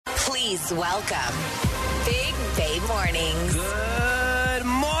Please welcome Big Bay Mornings. Good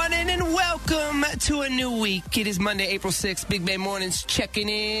morning and welcome to a new week. It is Monday, April 6th. Big Bay Mornings checking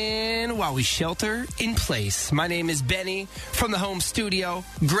in while we shelter in place. My name is Bennie from the home studio.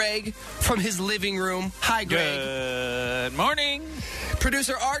 Greg from his living room. Hi, Greg. Good morning.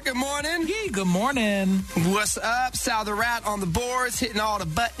 Producer Art, good morning. Hey, good morning. What's up? Sal the Rat on the boards, hitting all the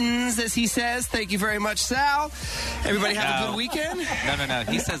buttons, as he says. Thank you very much, Sal. Everybody have a good weekend? No.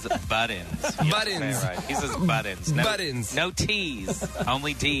 He says buttons. Buttons. Right. He says buttons. No, buttons. No T's.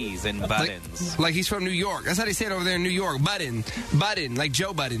 Only D's and buttons. Like he's from New York. That's how they say it over there in New York. Button, like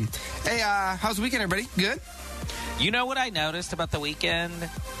Joe Budden. Hey, how's the weekend, everybody? Good? You know what I noticed about the weekend?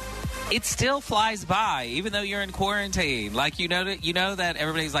 It still flies by, even though you're in quarantine. Like, you know that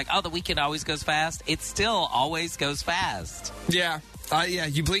everybody's like, oh, the weekend always goes fast. It still always goes fast. Yeah.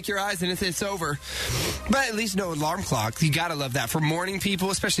 You blink your eyes and it's over. But at least no alarm clock. You gotta love that. For morning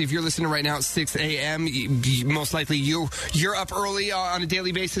people, especially if you're listening right now at 6 a.m., most likely you're up early on a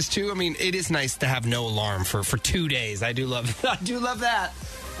daily basis too. I mean, it is nice to have no alarm for 2 days. I do love that.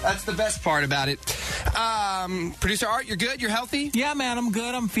 That's the best part about it. Producer Art, you're good? You're healthy? Yeah, man, I'm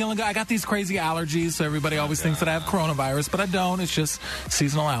good. I'm feeling good. I got these crazy allergies, so everybody always thinks that I have coronavirus, but I don't. It's just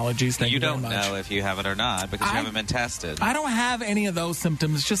seasonal allergies. Thank you very much. You don't know if you have it or not because you haven't been tested. I don't have any of those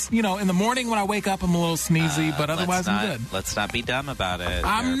symptoms. Just, in the morning when I wake up, I'm a little sneezy, but otherwise I'm good. Let's not be dumb about it.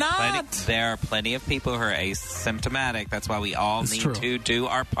 I'm not. There are plenty of people who are asymptomatic. That's why we all need to do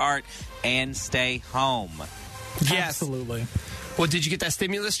our part and stay home. Yes. Absolutely. Well, did you get that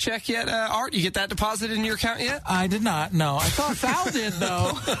stimulus check yet, Art? You get that deposited in your account yet? I did not, no. I thought Sal did,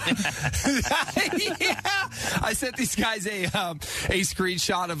 though. Yeah. I sent these guys a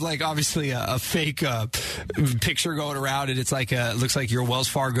screenshot of, obviously a fake picture going around, and it's it looks like your Wells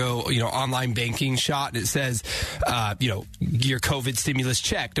Fargo, online banking shot, and it says, your COVID stimulus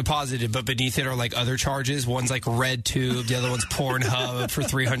check deposited, but beneath it are, other charges. One's, Red Tube, the other one's Pornhub for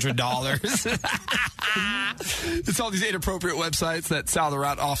 $300. It's all these inappropriate websites that Sal the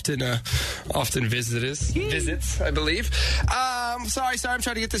Rat often visits, I believe. Sorry, I'm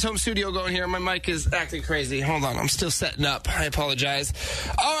trying to get this home studio going here. My mic is acting crazy. Hold on, I'm still setting up. I apologize.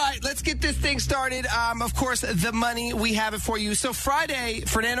 All right, let's get this thing started. Of course, the money, we have it for you. So Friday,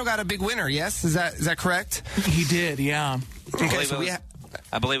 Fernando got a big winner, yes? Is that correct? He did, yeah. Okay, so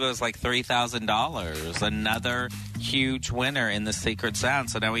I believe it was $3,000. Another huge winner in the secret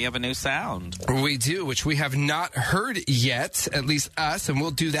sound. So now we have a new sound. We do, which we have not heard yet, at least us, and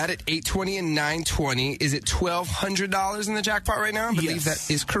we'll do that at 8:20 and 9:20. Is it $1,200 in the jackpot right now? I believe that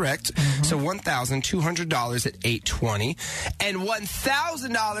is correct. Mm-hmm. So $1,200 at 8:20. And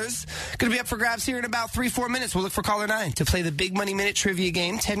 $1,000 going to be up for grabs here in about 3-4 minutes. We'll look for caller 9 to play the Big Money Minute Trivia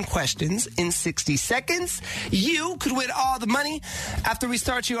game. 10 questions in 60 seconds. You could win all the money after we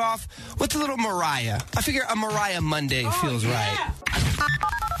start you off with a little Mariah. I figure a Mariah Monday feels right.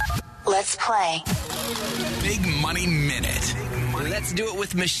 Let's play. Big Money Minute. Let's do it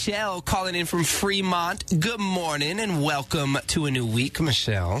with Michelle calling in from Fremont. Good morning and welcome to a new week,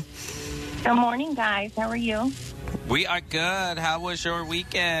 Michelle. Good morning, guys. How are you? We are good. How was your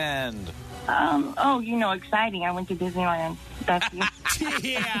weekend? Exciting. I went to Disneyland. That's you.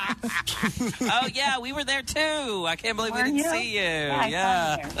 Yeah. Oh, yeah, we were there, too. I can't believe we didn't see you.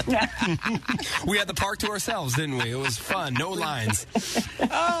 Yeah. We had the park to ourselves, didn't we? It was fun. No lines.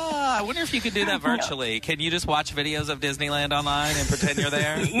 I wonder if you could do that virtually. Can you just watch videos of Disneyland online and pretend you're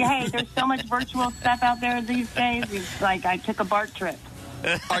there? Hey, there's so much virtual stuff out there these days. It's like I took a BART trip.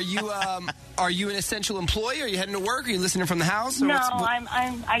 Are you an essential employee? Are you heading to work? Are you listening from the house? Or no,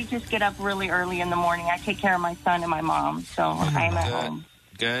 I just get up really early in the morning. I take care of my son and my mom, so I'm at home.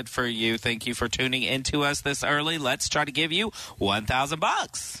 Good for you. Thank you for tuning in to us this early. Let's try to give you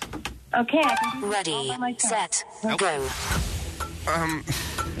 $1,000. Okay, I can do Ready, set, go.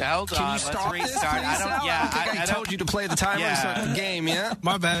 Hold Can on. you stop Let's restart. this, I told you to play the timer and start the game, yeah?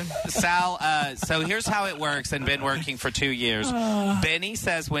 My bad. Sal, so here's how it works and been working for 2 years. Benny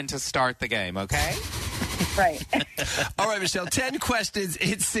says when to start the game, okay? Right. All right, Michelle, 10 questions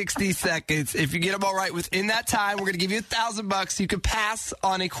in 60 seconds. If you get them all right within that time, we're going to give you $1,000. You can pass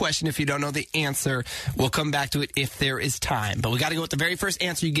on a question if you don't know the answer. We'll come back to it if there is time. But we got to go with the very first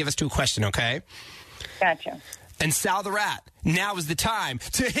answer you give us to a question, okay? Gotcha. And Sal the Rat, now is the time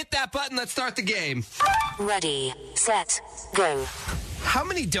to hit that button. Let's start the game. Ready, set, go. How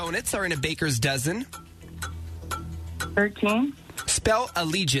many donuts are in a baker's dozen? 13. Spell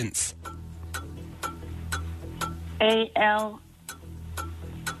allegiance. A-L.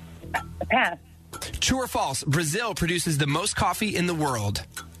 Pass. True or false? Brazil produces the most coffee in the world.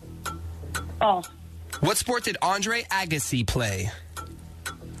 False. What sport did Andre Agassi play?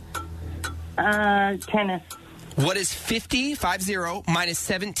 Tennis. What is 50 minus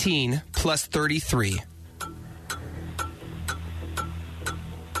 17 plus 33?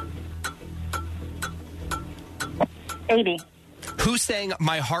 $80. Who sang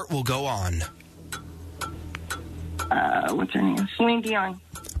My Heart Will Go On? What's her name? Celine Dion.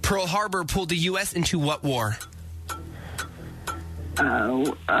 Pearl Harbor pulled the U.S. into what war?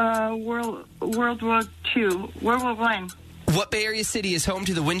 World War II. World War I. What Bay Area city is home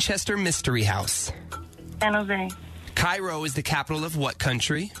to the Winchester Mystery House? San Jose. Cairo is the capital of what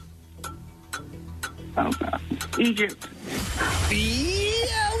country? Oh, God. Egypt.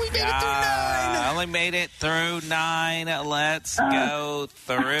 Yeah, we made it through 9. I only made it through 9. Let's go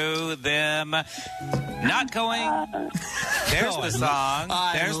through them. Not going. There's the song.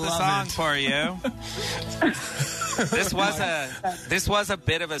 There's the song for you. This was a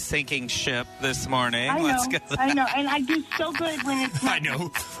bit of a sinking ship this morning. I know, and I do so good when it's not. I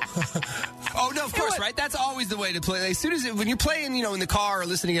know. Oh, no, of course, right? That's always the way to play. As soon as when you're playing, in the car or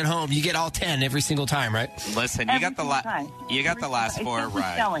listening at home, you get all 10 every single time, right? Listen, you got the last 4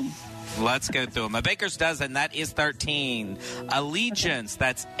 right. Spelling. Let's go through them. A baker's dozen, that is 13. Allegiance,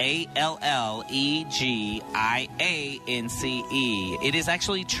 that's Allegiance. It is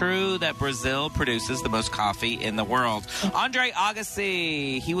actually true that Brazil produces the most coffee in the world. Andre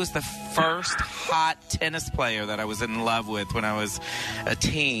Agassi, he was the first hot tennis player that I was in love with when I was a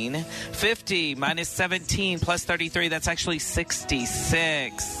teen. 50 minus 17 plus 33, that's actually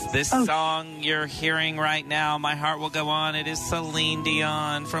 66. This song you're hearing right now, My Heart Will Go On, it is Celine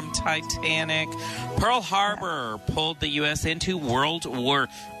Dion from Titanic. Pearl Harbor pulled the U.S. into World War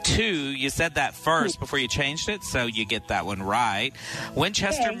II. You said that first before you changed it, so you get that one right.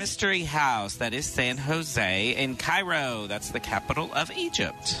 Winchester Mystery House, that is San Jose. In Cairo, that's the capital of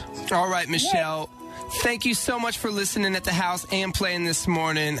Egypt. All right, Michelle. Thank you so much for listening at the house and playing this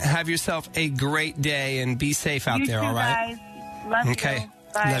morning. Have yourself a great day and be safe out there, all right? Guys. Love you. Okay.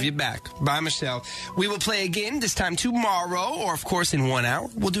 Bye. Love you back. Bye, Michelle. We will play again, this time tomorrow, or, of course, in 1 hour.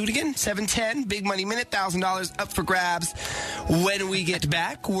 We'll do it again. 7:10, Big Money Minute, $1,000 up for grabs. When we get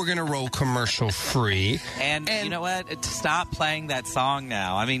back, we're going to roll commercial-free. And you know what? Stop playing that song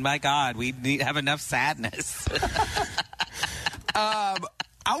now. I mean, my God, we have enough sadness. I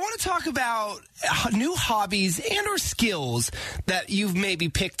want to talk about new hobbies and or skills that you've maybe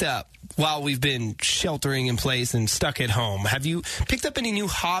picked up while we've been sheltering in place and stuck at home. Have you picked up any new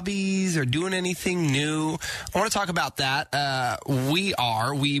hobbies or doing anything new? I want to talk about that. We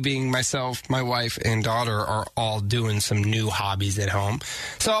being myself, my wife, and daughter, are all doing some new hobbies at home.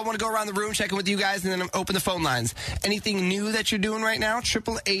 So I want to go around the room, check in with you guys, and then open the phone lines. Anything new that you're doing right now?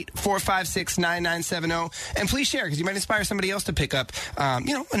 888-456-9970. And please share, because you might inspire somebody else to pick up, a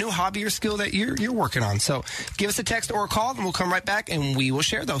new hobby or skill that you're working on. So give us a text or a call, and we'll come right back, and we will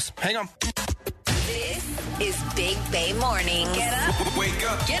share those. Hang on. This is Big Bay Morning. Get up. Wake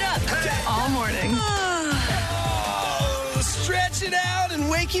up. Get up. All morning. Stretch it out and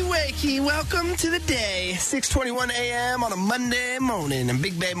wakey. Welcome to the day. 6:21 a.m. on a Monday morning. And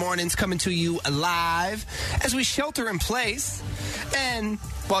Big Bay Morning's coming to you live as we shelter in place. And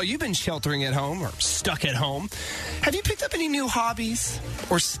while you've been sheltering at home or stuck at home, have you picked up any new hobbies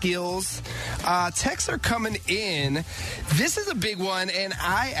or skills? Texts are coming in. This is a big one, and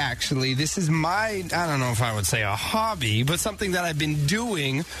this is I don't know if I would say a hobby, but something that I've been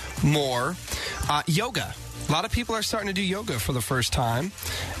doing more, yoga. A lot of people are starting to do yoga for the first time,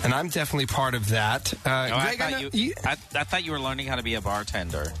 and I'm definitely part of that. I thought you were learning how to be a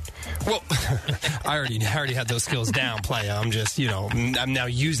bartender. Well, I already had those skills down, playa. I'm just, I'm now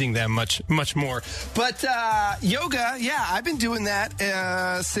using them much more. But yoga, I've been doing that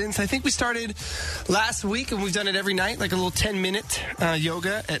since I think we started last week, and we've done it every night, like a little 10-minute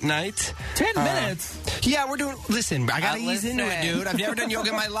yoga at night. 10 minutes? Yeah, we're doing. Listen, I gotta ease into it, dude. I've never done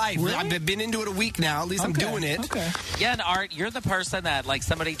yoga in my life. Really? I've been into it a week now. At least I'm doing it. Okay. Yeah, and Art, you're the person that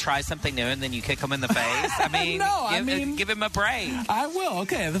somebody tries something new and then you kick them in the face. I mean, give him a break. I will.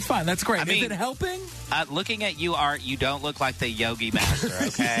 Okay, that's fine. That's great. Is it helping? Looking at you, Art, you don't look like the yogi master.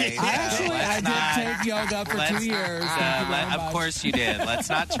 Okay. I did take yoga for 2 years. Of course you did. Let's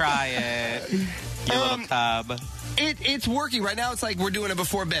not try it, you little cub. It's working right now. It's like we're doing it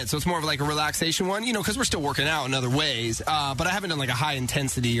before bed, so it's more of like a relaxation one, because we're still working out in other ways. But I haven't done like a high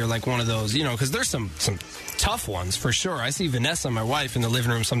intensity or like one of those, because there's some tough ones for sure. I see Vanessa, my wife, in the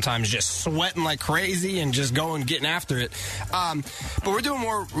living room sometimes just sweating like crazy and just getting after it. But we're doing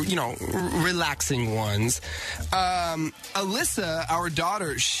more, relaxing ones. Alyssa, our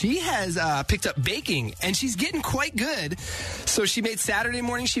daughter, she has picked up baking, and she's getting quite good. So she made Saturday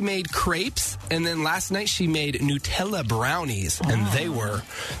morning, she made crepes, and then last night she made Nutella brownies, and they were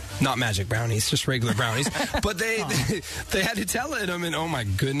Not magic brownies, just regular brownies. But they had Nutella in them, and oh my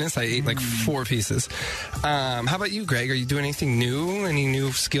goodness, I ate like 4 pieces. How about you, Greg? Are you doing anything new? Any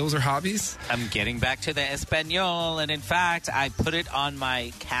new skills or hobbies? I'm getting back to the Espanol, and in fact, I put it on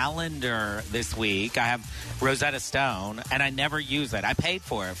my calendar this week. I have Rosetta Stone, and I never use it. I paid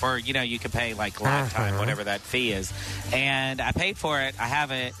for it you can pay like lifetime, whatever that fee is. And I paid for it. I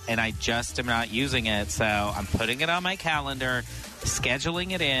have it, and I just am not using it. So I'm putting it on my calendar,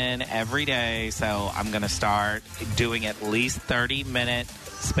 scheduling it in every day. So I'm going to start doing at least 30-minute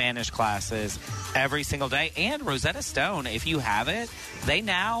Spanish classes every single day. And Rosetta Stone, if you have it, they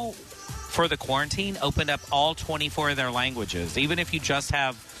now, for the quarantine, opened up all 24 of their languages, even if you just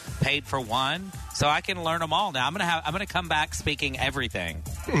have paid for one. So I can learn them all now. I'm gonna come back speaking everything.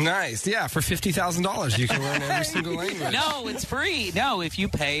 Nice, yeah. For $50,000, you can learn every single language. No, it's free. No, if you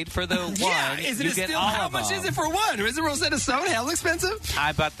paid for the one, you get all how much is it for one? Is it Rosetta Stone hell expensive?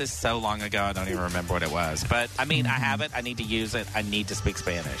 I bought this so long ago, I don't even remember what it was. But I mean, I have it. I need to use it. I need to speak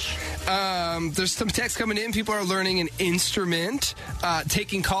Spanish. There's some text coming in. People are learning an instrument,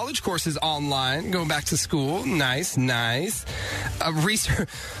 taking college courses online, going back to school. Nice.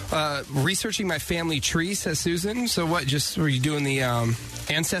 Researching my family tree, says Susan. So what, just were you doing the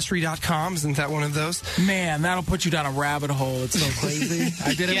Ancestry.com? Isn't that one of those? Man, that'll put you down a rabbit hole. It's so crazy.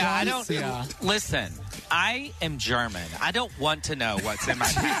 I did it once. Listen, I am German. I don't want to know what's in my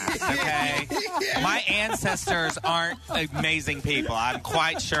past, okay? My ancestors aren't amazing people. I'm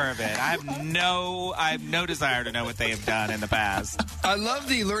quite sure of it. I have no desire to know what they have done in the past. I love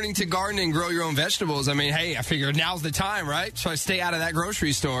the learning to garden and grow your own vegetables. I mean, hey, I figured now's the time, right? So I stay out of that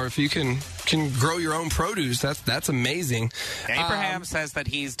grocery store. If you can grow your own produce, that's amazing. Abraham says that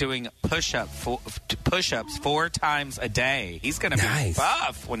he's doing push-ups 4 times a day. He's going to be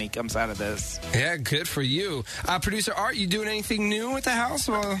buff when he comes out of this. Yeah, good for you. Producer Art, you doing anything new at the house?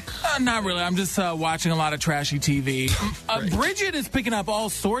 Not really. I'm just watching a lot of trashy TV. Bridget is picking up all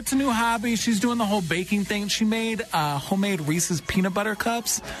sorts of new hobbies. She's doing the whole baking thing. She made homemade Reese's peanut butter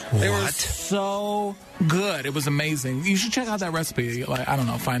cups. They were so good. It was amazing. You should check out that recipe. Like, I don't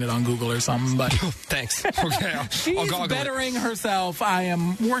know, find it on Google or something. But thanks. Okay, she's bettering herself. I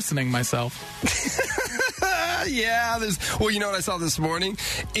am worsening myself. Yeah. You know what I saw this morning?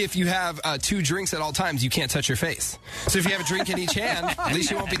 If you have 2 drinks at all times, you can't touch your face. So if you have a drink in each hand, at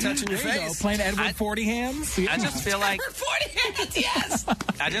least you won't be touching your face. Playing Edward 40 hands. I just feel like Edward 40 hands. Yes.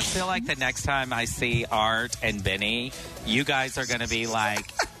 I just feel like the next time I see Art and Bennie, you guys are going to be like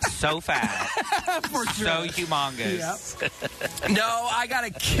so fat, for sure. So humongous. Yep. No, I got a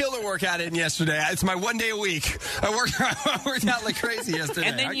killer workout in yesterday. It's my 1 day a week. I worked out like crazy yesterday.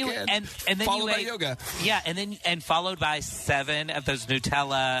 And then followed by yoga. Yeah, and followed by 7 of those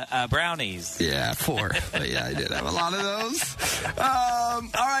Nutella brownies. Yeah, 4. But yeah, I did have a lot of those. All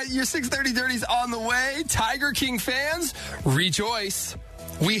right, your 6:30 Dirty's on the way. Tiger King fans, rejoice.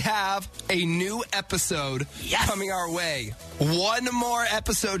 We have a new episode coming our way. 1 more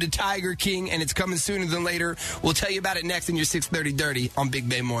episode to Tiger King, and it's coming sooner than later. We'll tell you about it next in your 6:30 Dirty on Big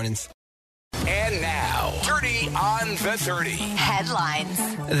Bay Mornings. And now, Dirty on the 30.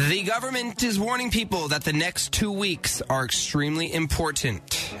 Headlines. The government is warning people that the next 2 weeks are extremely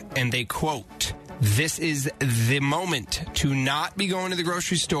important. And they quote, "This is the moment to not be going to the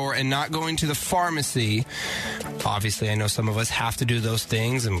grocery store and not going to the pharmacy." Obviously, I know some of us have to do those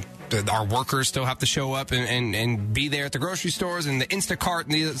things, and our workers still have to show up and be there at the grocery stores and the Instacart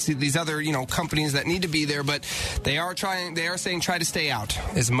and these other, companies that need to be there. But they are saying try to stay out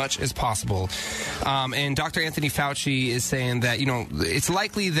as much as possible. And Dr. Anthony Fauci is saying that, it's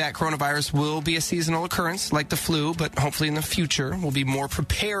likely that coronavirus will be a seasonal occurrence like the flu, but hopefully in the future we'll be more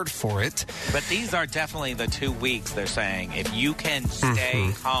prepared for it. But these are definitely the 2 weeks, they're saying. If you can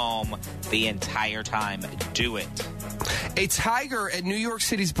stay home the entire time, do it. A tiger at New York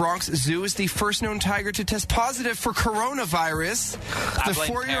City's Bronx Zoo is the first known tiger to test positive for coronavirus. The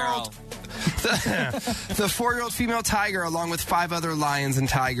 4-year-old The 4-year-old female tiger, along with 5 other lions and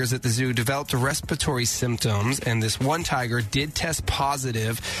tigers at the zoo, developed respiratory symptoms, and this one tiger did test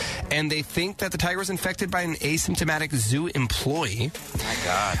positive, and they think that the tiger was infected by an asymptomatic zoo employee. My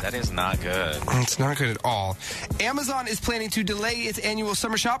God, that is not good. It's not good at all. Amazon is planning to delay its annual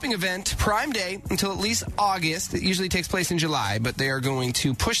summer shopping event, Prime Day, until at least August. It usually takes place in July, but they are going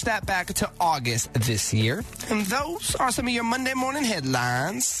to push that back to August this year. And those are some of your Monday morning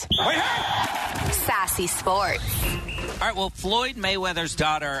headlines. Sassy Sports. All right, well, Floyd Mayweather's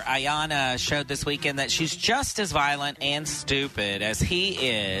daughter, Ayanna, showed this weekend that she's just as violent and stupid as he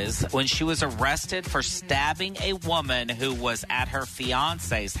is when she was arrested for stabbing a woman who was at her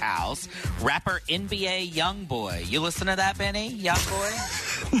fiance's house, rapper NBA Youngboy. You listen to that, Benny?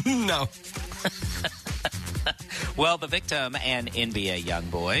 Youngboy? No. Well, the victim and NBA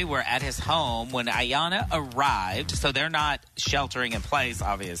Youngboy were at his home when Ayanna arrived, so they're not sheltering in place,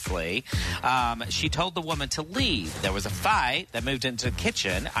 obviously. She told the woman to leave. There was a fight that moved into the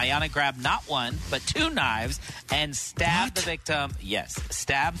kitchen. Ayanna grabbed not one, but 2 knives and stabbed the victim. Yes,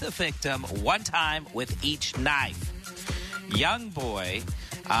 stabbed the victim 1 time with each knife. Youngboy,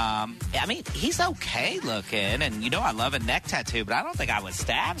 I mean, he's okay looking, and I love a neck tattoo, but I don't think I would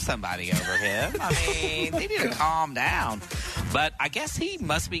stab somebody over him. I mean, they need to calm down. But I guess he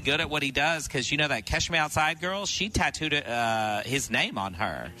must be good at what he does, because that Catch Me Outside girl, she tattooed his name on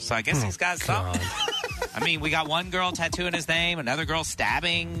her. So I guess he's got something. I mean, we got one girl tattooing his name, another girl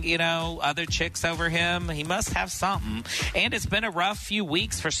stabbing, other chicks over him. He must have something. And it's been a rough few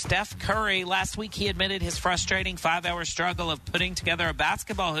weeks for Steph Curry. Last week, he admitted his frustrating 5-hour struggle of putting together a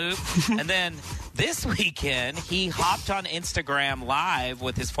basketball hoop. And then this weekend, he hopped on Instagram Live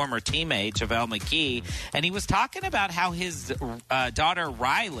with his former teammate, JaVale McGee, and he was talking about how his daughter,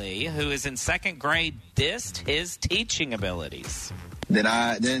 Riley, who is in 2nd grade, dissed his teaching abilities. Then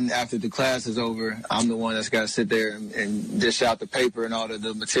after the class is over, I'm the one that's got to sit there and dish out the paper and all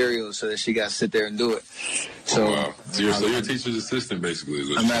the materials, so that she got to sit there and do it. So, wow. So you're a teacher's assistant,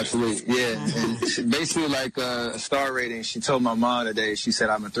 basically. I'm absolutely, yeah. And she, basically like a star rating. She told my mom today, she said,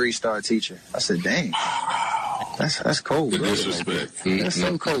 I'm a 3-star teacher. I said, dang. That's cold, brother. Disrespect. That's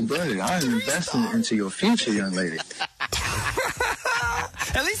so cold-blooded. I'm investing into your future, young lady.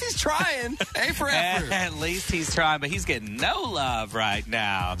 At least he's trying. A for effort. At least he's trying, but he's getting no love right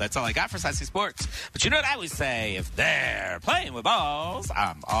now. That's all I got for Sassy Sports. But you know what I always say? If they're playing with balls,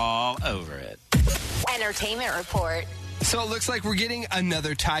 I'm all over it. Entertainment report. So it looks like we're getting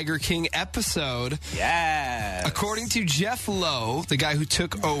another Tiger King episode. Yes. According to Jeff Lowe, the guy who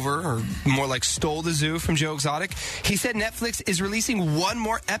took over, or more like stole the zoo from Joe Exotic, he said Netflix is releasing one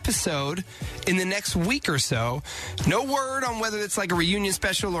more episode in the next week or so. No word on whether it's like a reunion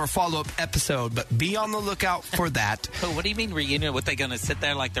special or a follow-up episode, but be on the lookout for that. Oh, what do you mean reunion? What, they going to sit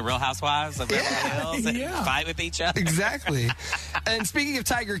there like the Real Housewives of Beverly Hills and fight with each other? Exactly. And speaking of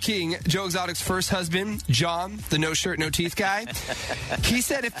Tiger King, Joe Exotic's first husband, John, the no-shirt, no-teeth guy, he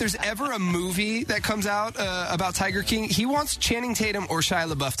said if there's ever a movie that comes out about Tiger King, he wants Channing Tatum or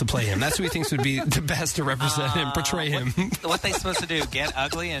Shia LaBeouf to play him. That's who he thinks would be the best to represent and portray him. What they supposed to do? Get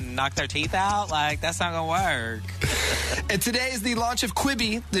ugly and knock their teeth out? Like, that's not going to work. And today is the launch of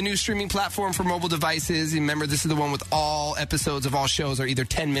Qubi, the new streaming platform for mobile devices. Remember, this is the one with all episodes of all shows are either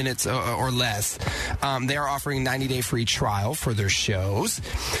 10 minutes or less. They are offering 90-day free trial for their shows.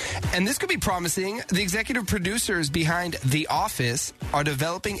 And this could be promising. The executive producers behind The Office are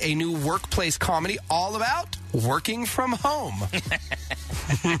developing a new workplace comedy all about working from home.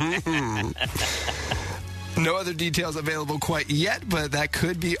 No other details available quite yet, but that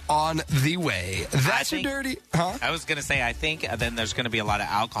could be on the way. That's your dirty... Huh? I was going to say, I think then there's going to be a lot of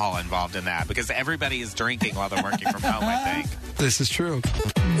alcohol involved in that because everybody is drinking while they're working from home, I think. This is true.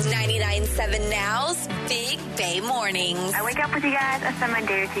 99.7 Now's Big Bay Mornings. I wake up with you guys. I spend my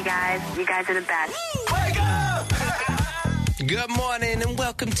day with you guys. You guys are the best. Wake up! Good morning and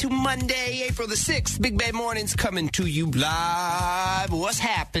welcome to Monday, April the 6th. Big Bay Mornings coming to you live. What's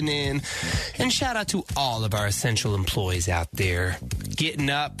happening? And shout out to all of our essential employees out there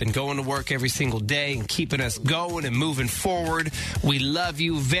getting up and going to work every single day and keeping us going and moving forward. We love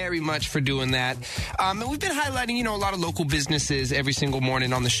you very much for doing that. And we've been highlighting, a lot of local businesses every single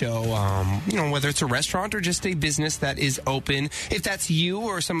morning on the show. Whether it's a restaurant or just a business that is open. If that's you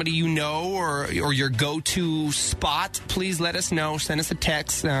or somebody you know or your go-to spot, please let us know. Send us a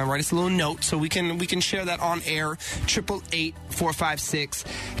text. Write us a little note so we can share that on air.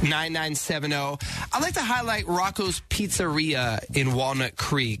 888-456-9970. I'd like to highlight Rocco's Pizzeria in Walnut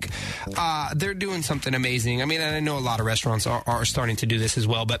Creek. They're doing something amazing. I mean, I know a lot of restaurants are starting to do this as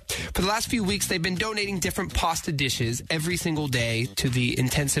well, but for the last few weeks, they've been donating different pasta dishes every single day to the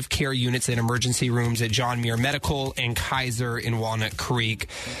intensive care units and emergency rooms at John Muir Medical and Kaiser in Walnut Creek.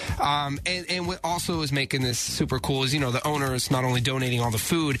 And what also is making this super cool is, the owner is not only donating all the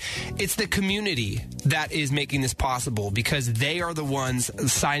food, it's the community that is making this possible because they are the ones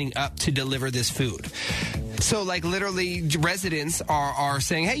signing up to deliver this food. So, literally, residents are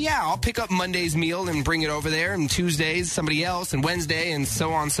saying, hey, yeah, I'll pick up Monday's meal and bring it over there, and Tuesdays, somebody else, and Wednesday, and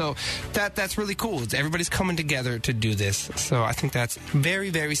so on. So that's really cool. Everybody's coming together to do this. So I think that's very,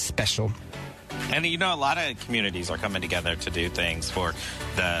 very special. And, you know, a lot of communities are coming together to do things for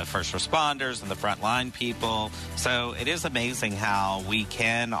the first responders and the frontline people. So it is amazing how we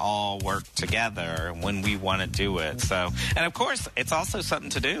can all work together when we want to do it. So, and of course, it's also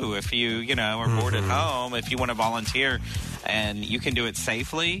something to do if you know, are bored at home. If you want to volunteer and you can do it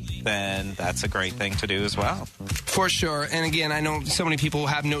safely, then that's a great thing to do as well. For sure. And again, I know so many people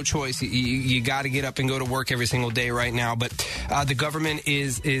have no choice. You got to get up and go to work every single day right now. But the government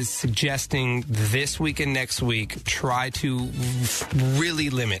is suggesting this week and next week, try to really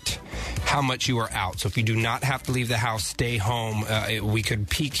limit how much you are out. So if you do not have to leave the house, stay home. We could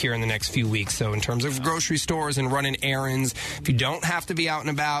peak here in the next few weeks. So in terms of grocery stores and running errands, if you don't have to be out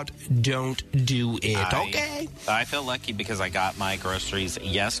and about, don't do it. Okay? I feel lucky because I got my groceries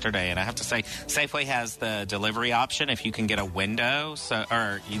yesterday, and I have to say, Safeway has the delivery option if you can get a window.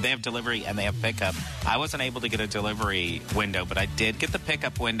 Or they have delivery and they have pickup. I wasn't able to get a delivery window, but I did get the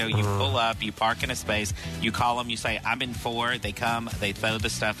pickup window. You pull up, you park in a space, you call them, you say, I'm in 4. They come, they throw the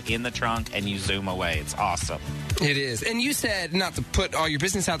stuff in the trunk, and you zoom away. It's awesome. It is. And you said, not to put all your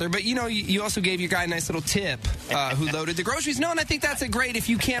business out there, but, you know, you also gave your guy a nice little tip who loaded the groceries. No, and I think that's a great, if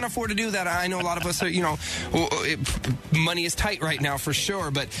you can't afford to do that. I know a lot of us are, you know, money is tight right now for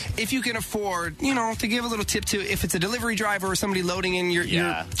sure, but if you can afford, you know, to give a little tip to, if it's a delivery driver or somebody loading in your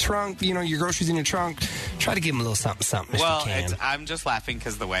trunk, you know, your groceries in your trunk, try to give them a little something, well, if you can. I'm just laughing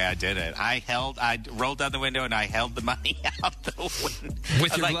because the way I did it. I rolled down the window and I held the money out the window.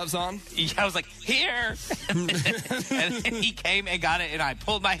 With your gloves on? Yeah, I was like, here! And he came and got it, and I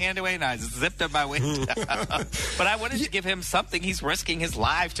pulled my hand away and I zipped up my window. But I wanted to give him something. He's risking his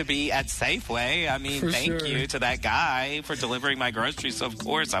life to be at Safeway. I mean, thank you to that guy for delivering my groceries. So, of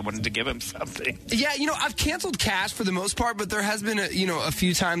course, I wanted to give him something. Yeah, you know, I've canceled cash for the most part, but there has been, a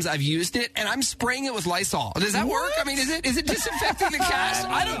few times I've used it, and I'm spraying it with Lysol. Does that work? I mean, is it disinfecting the cash?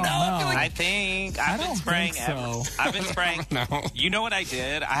 I don't know. I've been spraying so. I've been spraying. You know what I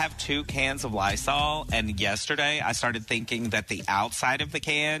did? I have 2 cans of Lysol, and yesterday I started thinking that the outside of the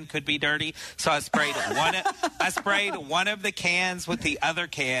can could be dirty, so I sprayed one of the cans with the other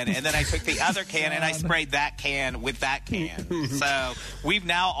can, and then I took the other can and I sprayed that can with that can. So we've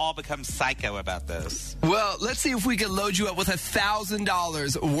now all become psycho about this. Well, let's see if we can load you up with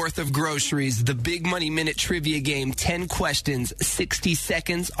 $1,000 worth of groceries. The Big Money Minute Trivia Game, 10 questions, 60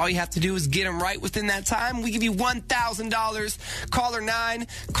 seconds. All you have to do is get them right within that time. We give you $1,000. Caller 9,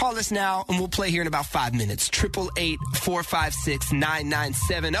 call us now, and we'll play here in about 5 minutes.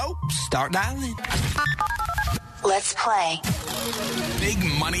 888-456-9970. Start dialing. Let's play. Big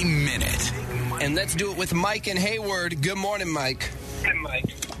Money Minute. And let's do it with Mike and Hayward. Good morning, Mike. Good, Mike.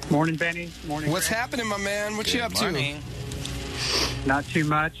 Morning, Benny. Morning. What's happening, my man? What you up to? Not too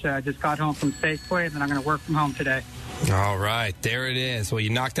much. I just got home from Safeway, and then I'm going to work from home today. All right, there it is. Well, you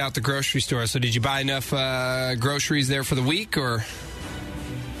knocked out the grocery store. So did you buy enough groceries there for the week, or?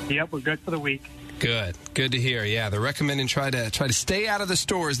 Yep, we're good for the week. Good to hear. Yeah, they're recommending try to stay out of the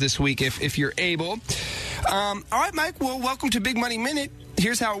stores this week if you're able. All right, Mike. Well, welcome to Big Money Minute.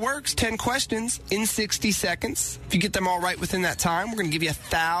 Here's how it works. 10 questions in 60 seconds. If you get them all right within that time, we're going to give you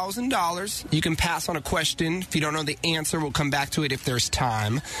 $1,000. You can pass on a question. If you don't know the answer, we'll come back to it if there's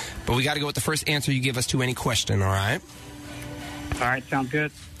time. But we got to go with the first answer you give us to any question, all right? All right, sounds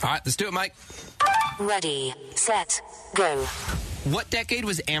good. All right, let's do it, Mike. Ready, set, go. What decade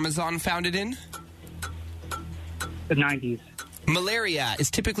was Amazon founded in? The 90s. Malaria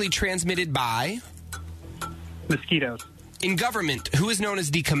is typically transmitted by? Mosquitoes. In government, who is known as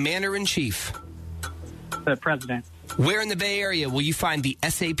the Commander-in-Chief? The President. Where in the Bay Area will you find the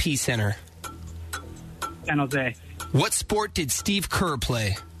SAP Center? San Jose. What sport did Steve Kerr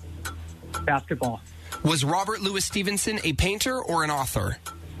play? Basketball. Was Robert Louis Stevenson a painter or an author?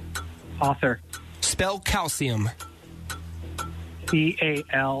 Author. Spell calcium.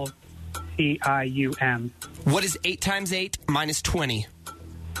 CALCIUM. What is 8 times 8 minus 20?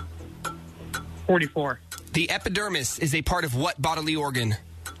 44. The epidermis is a part of what bodily organ?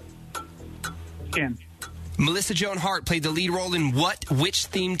 Skin. Melissa Joan Hart played the lead role in which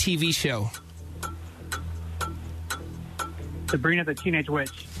themed TV show? Sabrina the Teenage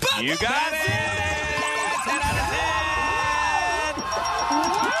Witch. You got it! 10 out of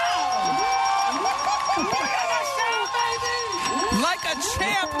 10! Like a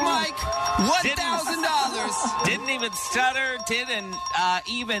champ, Mike! $1,000. Didn't even stutter, didn't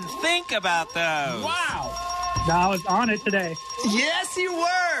even think about those. Wow. I was on it today. Yes, you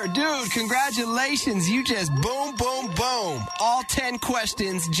were. Dude, congratulations. You just boom, boom, boom. All 10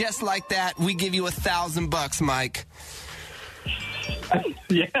 questions just like that. We give you $1,000, Mike.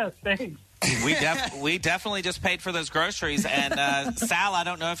 Yeah, thanks. We definitely just paid for those groceries. And Sal, I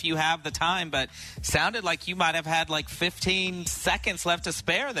don't know if you have the time, but sounded like you might have had like 15 seconds left to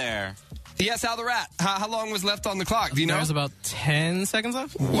spare there. Yes, Al the Rat. How long was left on the clock? Do you know? There was about 10 seconds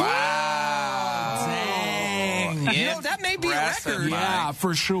left. Wow. Dang. That may be a record. Yeah,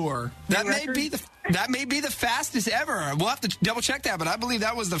 for sure. That may be the fastest ever. We'll have to double check that, but I believe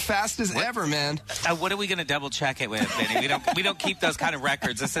that was the fastest ever, man. What are we going to double check it with, Benny? We don't keep those kind of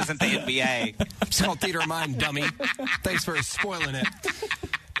records. This isn't the NBA. It's called Theater of Mind, dummy. Thanks for spoiling it.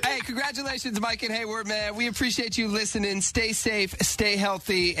 Hey, congratulations, Mike and Hayward, man. We appreciate you listening. Stay safe, stay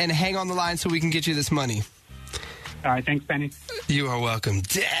healthy, and hang on the line so we can get you this money. All right, thanks, Benny. You are welcome.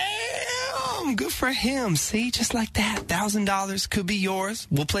 Damn, good for him. See, just like that, $1,000 could be yours.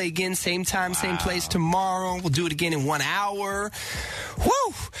 We'll play again, same time, same place tomorrow. We'll do it again in 1 hour.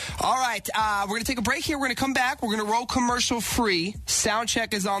 Woo! All right, we're going to take a break here. We're going to come back. We're going to roll commercial free.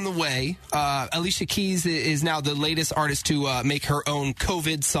 Soundcheck is on the way. Alicia Keys is now the latest artist to make her own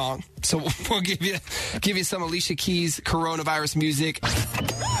COVID song. So we'll give you some Alicia Keys coronavirus music.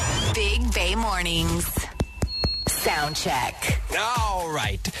 Big Bay Mornings. Soundcheck. All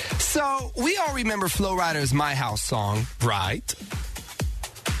right. So we all remember Flo Rida's My House song, right?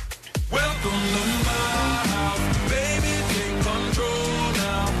 Welcome to my house, baby, take control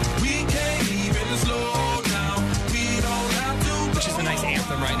now. We can't even slow down. We don't have to. Which is a nice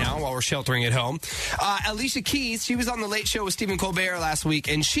anthem right now while we're sheltering at home. Alicia Keys, she was on The Late Show with Stephen Colbert last week,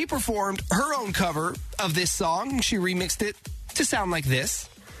 and she performed her own cover of this song. She remixed it to sound like this.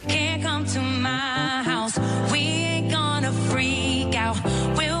 Can't come to my house. We ain't gonna freak out.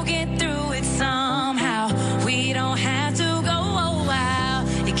 We'll get through it somehow. We don't have to go a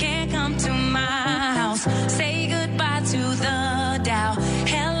while. You can't come to my house. Say goodbye to the Dow.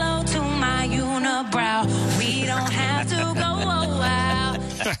 Hello to my unibrow. We don't have to go a while.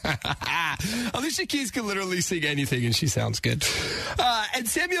 Alicia Keys can literally sing anything, and she sounds good. And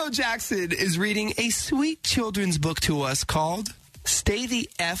Samuel Jackson is reading a sweet children's book to us called Stay the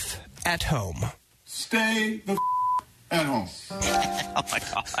F at Home. Stay the at home. Oh, my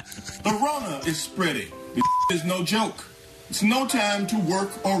God. The Rona is spreading. The is no joke. It's no time to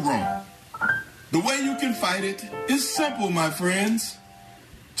work or roam. The way you can fight it is simple, my friends.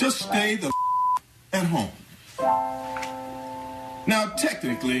 Just stay the at home. Now,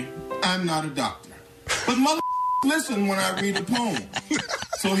 technically, I'm not a doctor. But mother listen when I read a poem.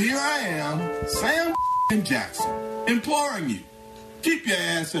 So here I am, Sam Jackson, imploring you. Keep your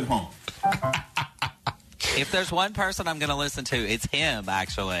ass at home. If there's one person I'm going to listen to, it's him,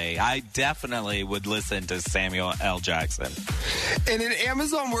 actually. I definitely would listen to Samuel L. Jackson. And an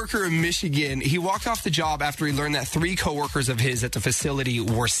Amazon worker in Michigan, he walked off the job after he learned that 3 coworkers of his at the facility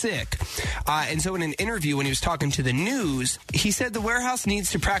were sick. And so in an interview when he was talking to the news, he said the warehouse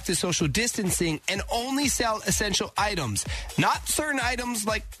needs to practice social distancing and only sell essential items, not certain items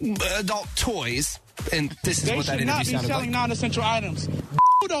like adult toys. And this is what that interview sounded like. They should not be selling non-essential items.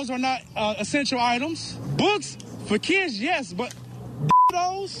 Those are not essential items. Books for kids, yes, but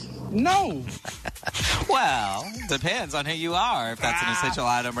those, no. Well, depends on who you are, if that's an essential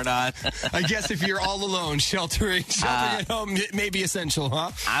item or not. I guess if you're all alone, sheltering at home, it may be essential, huh?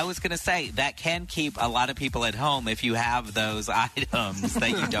 I was going to say, that can keep a lot of people at home if you have those items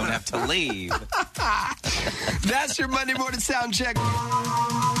that you don't have to leave. That's your Monday Morning Sound Check.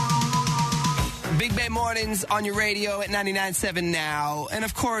 Big Bay Mornings on your radio at 99.7 now. And,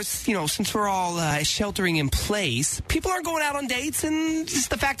 of course, you know, since we're all sheltering in place, people aren't going out on dates. And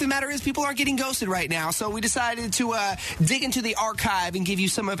just the fact of the matter is people aren't getting ghosted right now. So we decided to dig into the archive and give you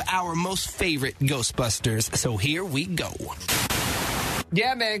some of our most favorite Ghostbusters. So here we go.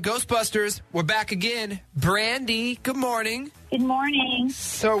 Yeah, man, Ghostbusters. We're back again. Brandy, good morning. Good morning.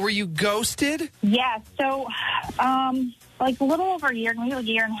 So were you ghosted? Yeah, so like a little over a year, maybe like a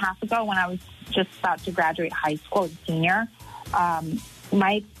year and a half ago when I was just about to graduate high school as a senior, I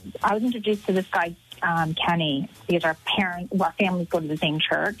was introduced to this guy, Kenny, because our families go to the same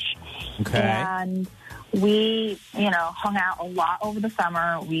church. Okay. And we, hung out a lot over the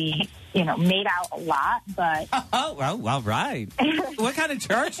summer. We, made out a lot, but... Oh, well, all right. What kind of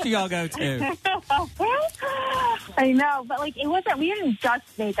church do y'all go to? I know, but, we didn't just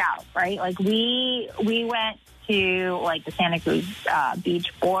make out, right? We went to, the Santa Cruz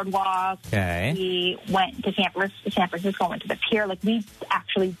Beach Boardwalk. Okay. We went to San Francisco, went to the pier. We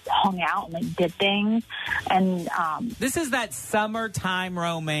actually hung out and like did things. And this is that summertime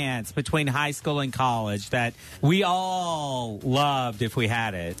romance between high school and college that we all loved if we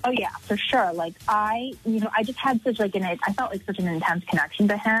had it. Oh yeah, for sure. Like I just had such like I felt like such an intense connection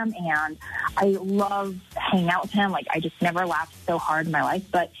to him, and I love hanging out with him. Like I just never laughed so hard in my life.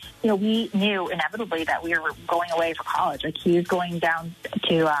 But we knew inevitably that we were going away for college. Like he was going down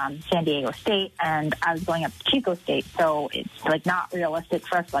to San Diego State, and I was going up to Chico State. So it's like not realistic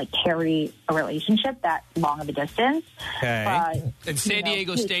for us to like carry a relationship that long of a distance. Okay. But, and San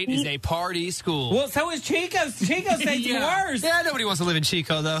Diego State is a party school. Well, so is Chico. Chico State's worse. Yeah, nobody wants to live in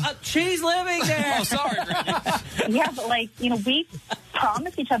Chico, though. She's living there. Oh, sorry. Yeah, but like, we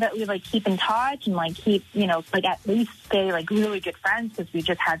promised each other that we'd like keep in touch and like keep, like at least stay like really good friends because we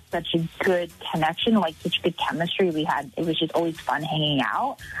just had such a good connection, like such good chemistry. It was just always fun hanging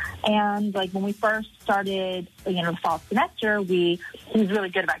out. And like when we first started, the fall semester, he was really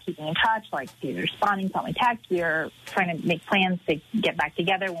good about keeping in touch. Like he was responding to all my texts. We were trying to make plans to get back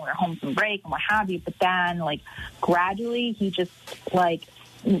together when we were home from break and what have you. But then like gradually he just like,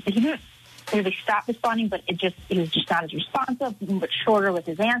 he didn't really stop responding, but he was just not as responsive, but shorter with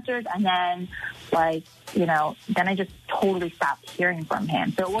his answers. And then then I just totally stopped hearing from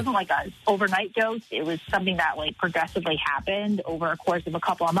him. So it wasn't like an overnight ghost. It was something that like progressively happened over a course of a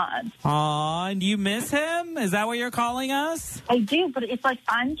couple of months. Aw, and do you miss him? Is that what you're calling us? I do, but it's like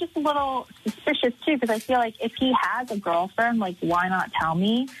I'm just a little suspicious too because I feel like if he has a girlfriend, like why not tell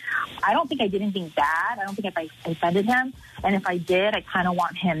me? I don't think I did anything bad. I don't think I offended him. And if I did, I kind of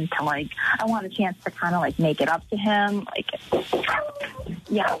want him to I want a chance to kind of like make it up to him. Like,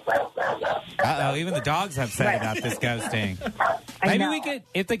 yeah. Uh-oh, even the dog's upset about this ghosting. Maybe we could,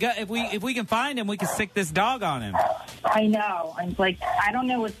 if we can find him, we could stick this dog on him. I know. I'm like, I don't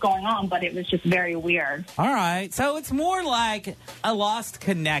know what's going on, but it was just very weird. All right. So it's more like a lost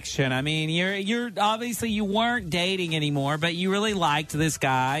connection. I mean, you're obviously you weren't dating anymore, but you really liked this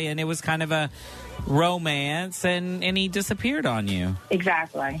guy, and it was kind of a romance, and he disappeared on you.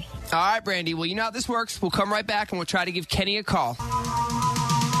 Exactly. All right, Brandy. Well, you know how this works. We'll come right back, and we'll try to give Kenny a call.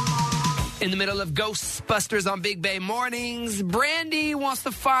 In the middle of Ghostbusters on Big Bay Mornings, Brandy wants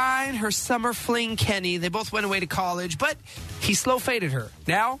to find her summer fling, Kenny. They both went away to college, but he slow faded her.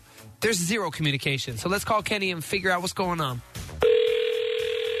 Now, there's zero communication. So let's call Kenny and figure out what's going on.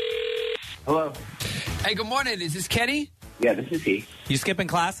 Hello. Hey, good morning. Is this Kenny? Yeah, this is he. You skipping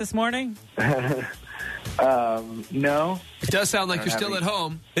class this morning? No. It does sound like you're still at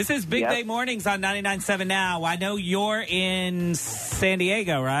home. This is Big Bay Mornings on 99.7 Now. I know you're in San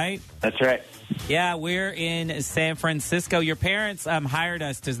Diego, right? That's right. Yeah, we're in San Francisco. Your parents hired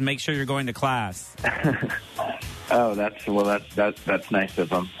us to make sure you're going to class. Oh, that's nice of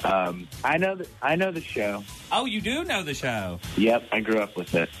them. I know the show. Oh, you do know the show? Yep, I grew up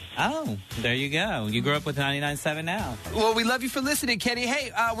with it. Oh, there you go. You grew up with 99.7 Now. Well, we love you for listening, Kenny.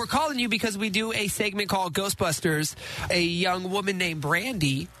 Hey, we're calling you because we do a segment called Ghostbusters. A young woman named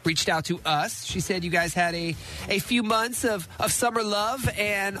Brandy reached out to us. She said you guys had a few months of summer love,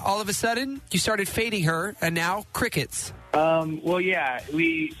 and all of a sudden you started fading her, and now crickets. Well, yeah,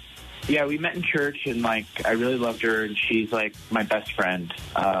 we met in church, and like I really loved her, and she's like my best friend.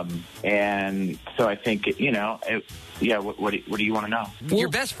 And so I think what do you want to know? Your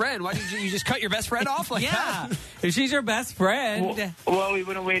best friend? Why did you just cut your best friend off like that? If she's your best friend. Well, we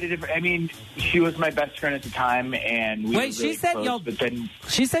went away to different. I mean, she was my best friend at the time, and we were really she said close, but then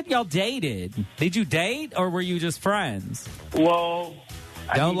she said y'all dated. Did you date, or were you just friends? Well.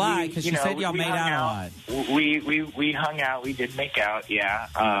 Don't lie, because you said y'all made out a lot. We hung out. We did make out, yeah.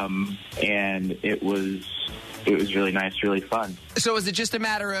 And it was really nice, really fun. So is it just a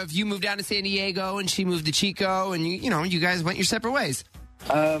matter of you moved down to San Diego and she moved to Chico, and you guys went your separate ways?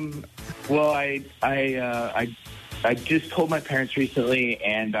 Well, I just told my parents recently,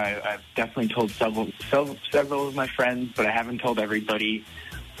 and I've definitely told several of my friends, but I haven't told everybody.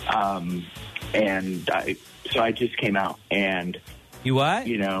 So I just came out, and. You what?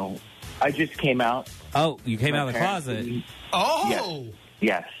 I just came out. Oh, you came out of the closet. Oh!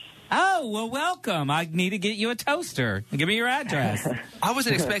 Yes. Oh, well, welcome. I need to get you a toaster. Give me your address. I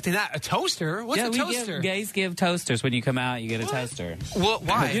wasn't expecting that. A toaster? What's a toaster? Gays give toasters. When you come out, you get a toaster. Well,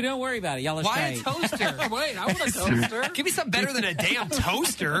 why? You don't worry about it. Y'all are Why straight. a toaster? Wait, I want a toaster. Give me something better than a damn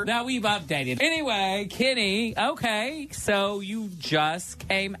toaster. Now we've updated. Anyway, Kenny, okay, so you just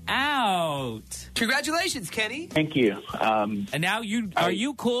came out. Congratulations, Kenny. Thank you. And now are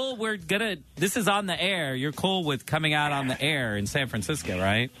you cool? This is on the air. You're cool with coming out on the air in San Francisco,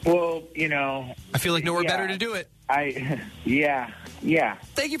 right? Well, Well, you know, I feel like nowhere better to do it. Yeah.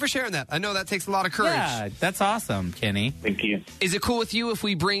 Thank you for sharing that. I know that takes a lot of courage. Yeah, that's awesome, Kenny. Thank you. Is it cool with you if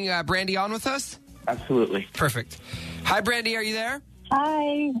we bring Brandy on with us? Absolutely. Perfect. Hi, Brandy. Are you there?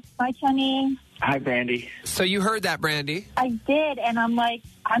 Hi. Hi, Kenny. Hi, Brandy. So you heard that, Brandy. I did, and I'm like,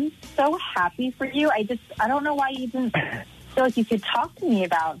 I'm so happy for you. I don't know why you didn't feel like you could talk to me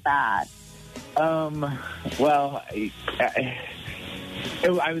about that. Well,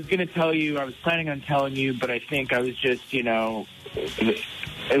 I was going to tell you, I was planning on telling you, but I think I was just, you know,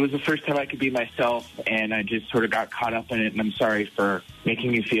 it was the first time I could be myself, and I just sort of got caught up in it, and I'm sorry for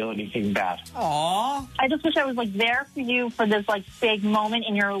making you feel anything bad. Aww. I just wish I was, like, there for you for this, like, big moment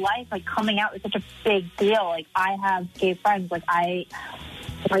in your life. Like, coming out is such a big deal. Like, I have gay friends. Like,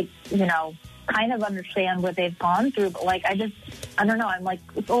 you know, kind of understand what they've gone through, but, like, I don't know. I'm, like,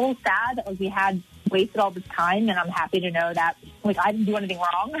 it's a little sad that, like, we had wasted all this time, and I'm happy to know that, like, I didn't do anything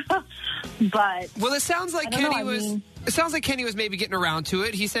wrong. But well, it sounds like It sounds like Kenny was maybe getting around to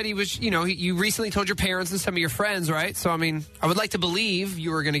it. He said he was, you know, you recently told your parents and some of your friends, right? So, I mean, I would like to believe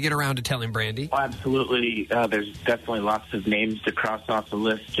you were going to get around to telling Brandy. Well, absolutely. There's definitely lots of names to cross off the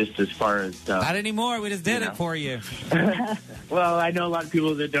list just as far as... Not anymore. We just did it for you. Well, I know a lot of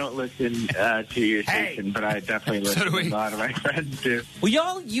people that don't listen to your station, but I definitely listen to a lot of my friends do.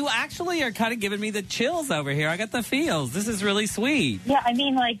 Well, you actually are kind of giving me the chills over here. I got the feels. This is really sweet. Yeah, I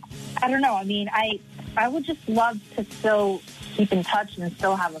mean, like, I don't know. I mean, I would just love to still keep in touch and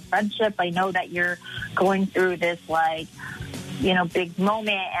still have a friendship. I know that you're going through this, like, you know, big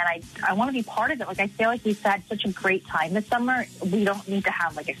moment, and I want to be part of it. Like, I feel like we've had such a great time this summer. We don't need to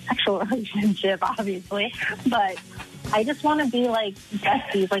have, like, a sexual relationship, obviously, but I just want to be, like,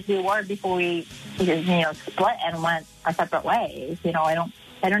 besties like we were before we, you know, split and went our separate ways. You know, I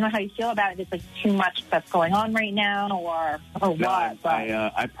don't know how you feel about it. It's like too much that's going on right now, or what?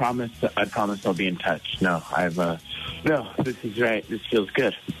 I promise I'll be in touch. No, this is right. This feels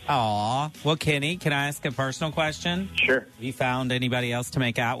good. Aw. Well, Kenny, can I ask a personal question? Sure. Have you found anybody else to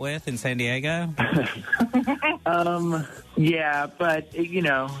make out with in San Diego? Yeah, but, you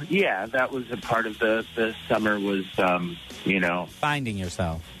know, that was a part of the summer was, you know. Finding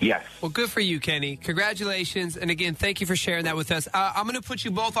yourself. Yes. Well, good for you, Kenny. Congratulations. And again, thank you for sharing that with us. I'm going to put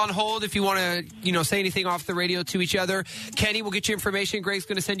you both on hold if you want to, you know, say anything off the radio to each other. Kenny, we'll get you information. Greg's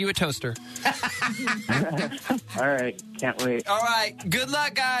going to send you a toaster. All right. Can't wait. All right. Good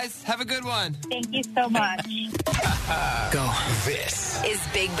luck, guys. Have a good one. Thank you so much. Go. This is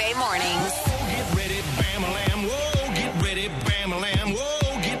Big Bay Mornings. Get ready, Bam-a-lam. Whoa, get ready, Bam-a-lam.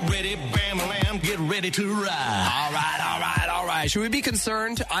 Whoa, get ready, Bam-a-lam. Get ready to ride. All right. Should we be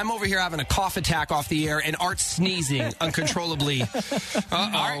concerned? I'm over here having a cough attack off the air, and Art's sneezing uncontrollably.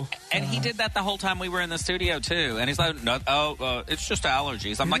 Uh-oh. And he did that the whole time we were in the studio, too. And he's like, no, it's just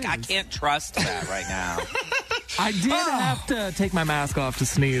allergies. I'm like, I can't trust that right now. I did have to take my mask off to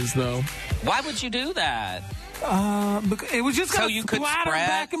sneeze, though. Why would you do that? It was just so going you to could splatter spread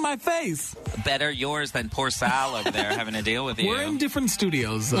back in my face. Better yours than poor Sal over there having to deal with you. We're in different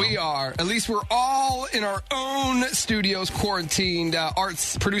studios, though. We are. At least we're all in our own studios, quarantined.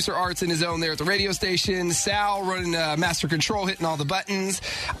 Producer Art's in his own there at the radio station. Sal running master control, hitting all the buttons.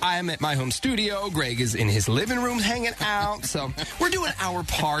 I'm at my home studio. Greg is in his living room hanging out. So we're doing our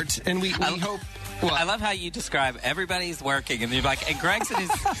part, and we hope... What? I love how you describe everybody's working, and you're like, and Greg's in his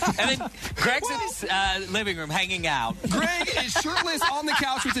living room hanging out. Greg is shirtless on the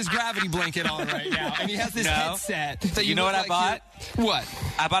couch with his gravity blanket on right now, and he has this headset. That you know what I bought? What?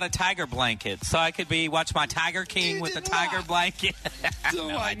 I bought a tiger blanket, so I could watch my Tiger King with a tiger blanket. Oh,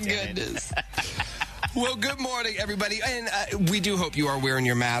 my goodness. Well, good morning, everybody. And we do hope you are wearing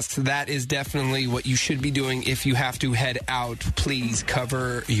your masks. That is definitely what you should be doing if you have to head out. Please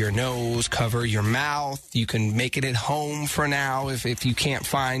cover your nose, cover your mouth. You can make it at home for now if you can't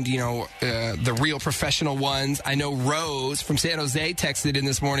find, you know, the real professional ones. I know Rose from San Jose texted in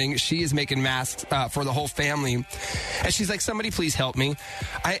this morning. She is making masks for the whole family. And she's like, somebody please help me.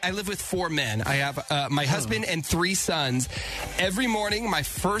 I live with 4 men. I have my husband and 3 sons. Every morning, my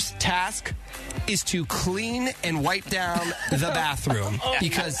first task is to clean and wipe down the bathroom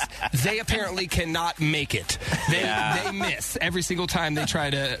because they apparently cannot make it. They miss every single time they try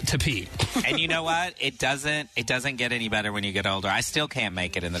to pee. And you know what? It doesn't get any better when you get older. I still can't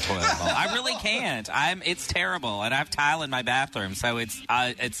make it in the toilet bowl. I really can't. It's terrible, and I have tile in my bathroom, so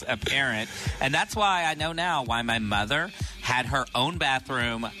it's apparent. And that's why I know now why my mother had her own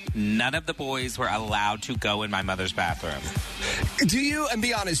bathroom. None of the boys were allowed to go in my mother's bathroom. Do you, and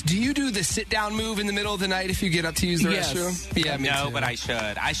be honest, do you do the sit-down move in the middle of the night if you get up to use the restroom? Yeah, me No, too. but I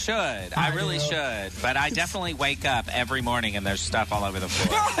should. I really should. But I definitely wake up every morning and there's stuff all over the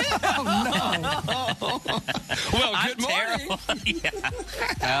floor. Well, good morning. Yeah.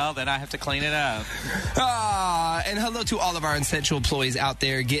 Well, then I have to clean it up. And hello to all of our essential employees out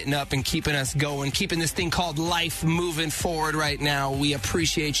there getting up and keeping us going, keeping this thing called life moving forward right now. We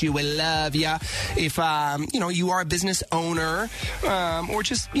appreciate you. We love ya. If, you are a business owner or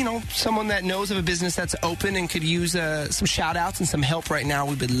just, someone that knows of a business that's open and could use some shout-outs and some help right now,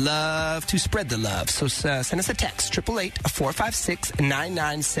 we would love to spread the love. So send us a text,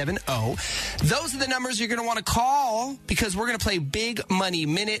 888-456-9970. Those are the numbers you're going to want to call because we're going to play Big Money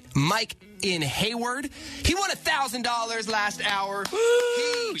Minute. Mike in Hayward. He won $1,000 last hour.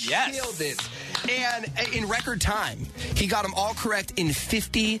 He killed it. And in record time, he got them all correct in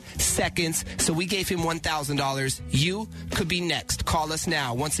 50 seconds. So we gave him $1,000. You could be next. Call us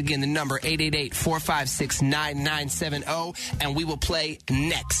now. Once again, the number 888-456-9970. And we will play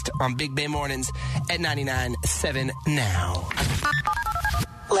next on Big Bay Mornings at 99.7 now.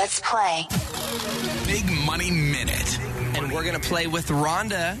 Let's play Big Money Minute. And we're going to play with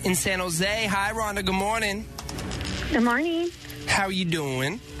Rhonda in San Jose. Hi, Rhonda. Good morning. Good morning. How are you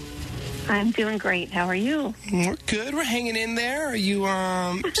doing? I'm doing great. How are you? We're good. We're hanging in there. Are you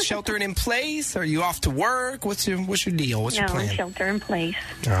sheltering in place? Are you off to work? What's your deal? What's your plan? No, shelter in place.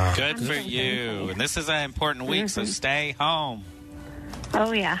 Good for you. And this is an important week, so stay home.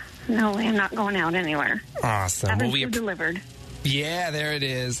 Oh, yeah. No, I'm not going out anywhere. Awesome. Well, we delivered. Yeah, there it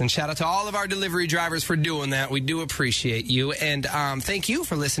is. And shout out to all of our delivery drivers for doing that. We do appreciate you. And thank you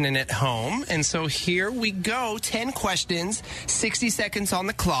for listening at home. And so here we go. 10 questions, 60 seconds on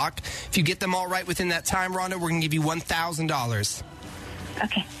the clock. If you get them all right within that time, Rhonda, we're going to give you $1,000.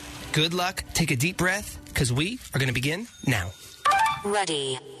 Okay. Good luck. Take a deep breath because we are going to begin now.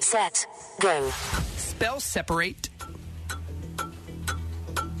 Ready, set, go. Spell separate.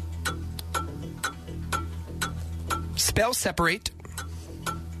 Spell separate.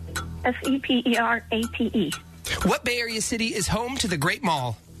 Seperate. What Bay Area city is home to the Great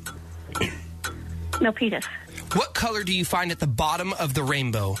Mall? Milpitas. What color do you find at the bottom of the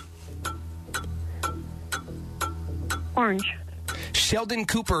rainbow? Orange. Sheldon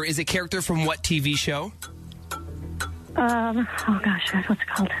Cooper is a character from what TV show? Oh gosh, what's it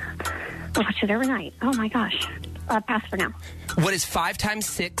called? I watch it every night. Oh my gosh. Pass for now. What is 5 times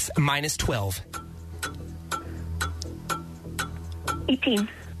 6 minus 12? 18.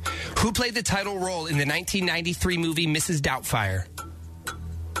 Who played the title role in the 1993 movie Mrs. Doubtfire?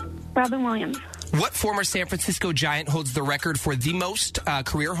 Robin Williams. What former San Francisco Giant holds the record for the most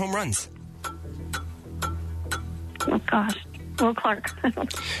career home runs? Oh gosh. Will Clark.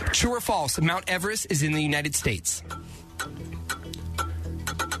 True or false, Mount Everest is in the United States?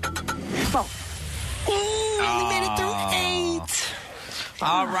 False. Only made it through 8.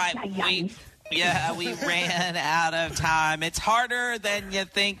 All right. We ran out of time. It's harder than you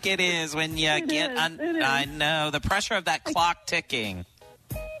think it is when you I know. The pressure of that clock ticking.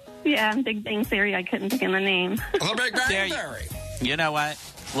 Yeah, Big Bang Theory. I couldn't think of the name. The Big Bang Theory. You know what?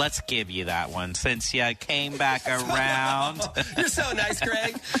 Let's give you that one since you came back around. You're so nice,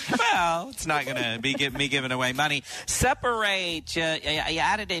 Greg. Well, it's not going to be me giving away money. Separate. You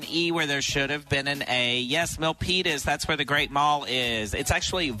added an E where there should have been an A. Yes, Milpitas, that's where the Great Mall is. It's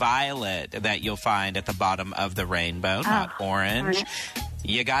actually violet that you'll find at the bottom of the rainbow, not orange.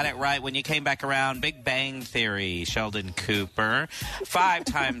 You got it right when you came back around. Big Bang Theory, Sheldon Cooper. 5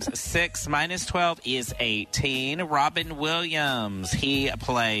 times 6 minus 12 is 18. Robin Williams, he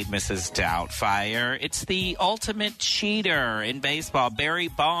played Mrs. Doubtfire. It's the ultimate cheater in baseball, Barry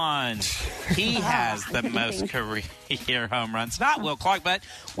Bonds. He has the most career home runs. Not Will Clark, but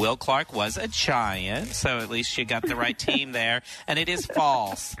Will Clark was a Giant, so at least you got the right team there. And it is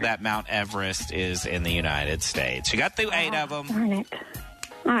false that Mount Everest is in the United States. You got through 8 of them. Darn it.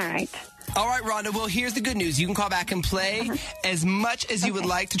 All right, Rhonda. Well, here's the good news. You can call back and play as much as you would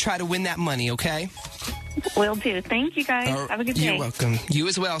like to try to win that money, okay? Will do. Thank you, guys. Have a good day. You're welcome. You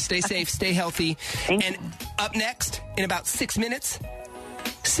as well. Stay safe. Stay healthy. Thank you. Up next, in about 6 minutes,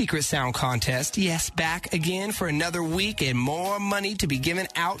 Secret Sound Contest. Yes, back again for another week and more money to be given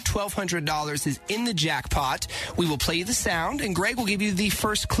out. $1,200 is in the jackpot. We will play you the sound, and Greg will give you the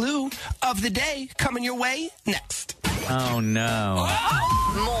first clue of the day coming your way next. Oh, no.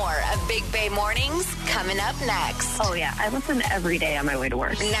 More of Big Bay Mornings coming up next. Oh, yeah. I listen every day on my way to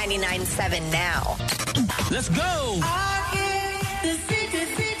work. 99.7 now. Let's go.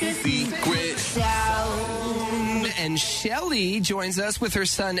 Secret Sound. And Shelly joins us with her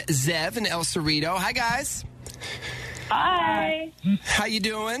son, Zev, and El Cerrito. Hi, guys. Hi. How you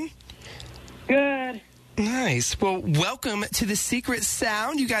doing? Good. Nice. Well, welcome to the secret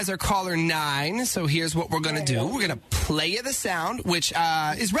sound. You guys are caller 9, so here's what we're going to do. We're going to play you the sound, which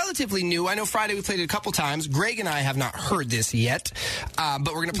is relatively new. I know Friday we played it a couple times. Greg and I have not heard this yet, but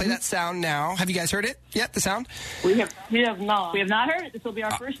we're going to play that sound now. Have you guys heard it yet, the sound? We have not. We have not heard it. This will be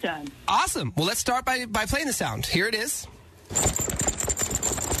our first time. Awesome. Well, let's start by playing the sound. Here it is.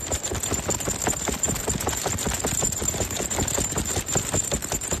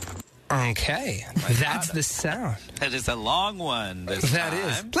 Okay, that's the sound. That is a long one this That time.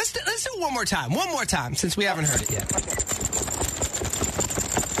 is. Let's do it one more time. One more time, since we haven't heard it yet.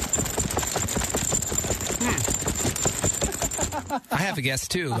 I have a guess,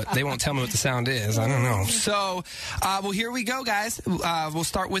 too, but they won't tell me what the sound is. I don't know. So, well, here we go, guys. We'll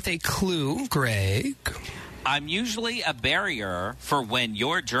start with a clue. Greg. I'm usually a barrier for when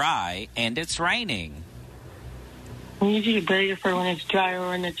you're dry and it's raining. I'm usually a barrier for when it's dry or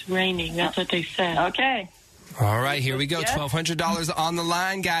when it's raining. That's what they said. Okay. All right, here we go. $1,200 on the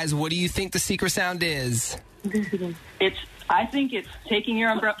line, guys. What do you think the secret sound is? I think it's taking your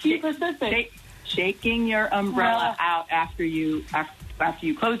umbrella. Shaking your umbrella out after you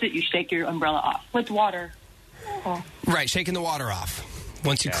close it. You shake your umbrella off with water. Oh. Right, shaking the water off.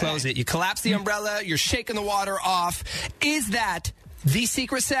 Once you close it, you collapse the umbrella. You're shaking the water off. Is that the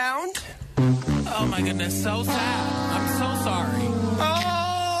secret sound? Oh, my goodness. So sad. I'm so sorry.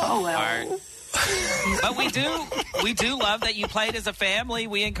 Oh well. But we do love that you played as a family.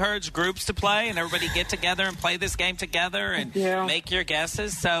 We encourage groups to play and everybody get together and play this game together and make your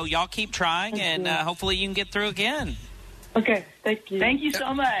guesses. So y'all keep trying and hopefully you can get through again. Okay, thank you. Thank you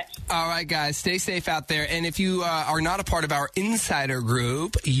so much. All right, guys, stay safe out there. And if you are not a part of our insider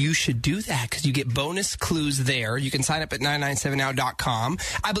group, you should do that because you get bonus clues there. You can sign up at 997now.com.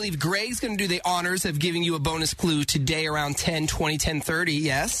 I believe Greg's going to do the honors of giving you a bonus clue today around 10:20, 10:30,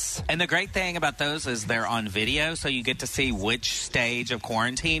 yes? And the great thing about those is they're on video, so you get to see which stage of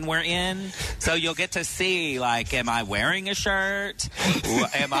quarantine we're in. So you'll get to see, like, am I wearing a shirt?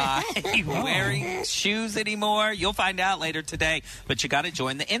 Am I wearing shoes anymore? You'll find out later today, but you got to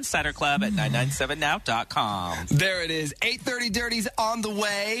join the Insider Club at 997now.com. There it is. 8:30 Dirty's on the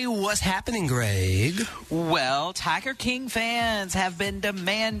way. What's happening, Greg? Well, Tiger King fans have been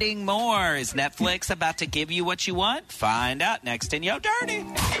demanding more. Is Netflix about to give you what you want? Find out next in Yo Dirty.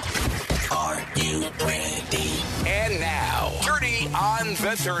 Are you ready? And now, Dirty on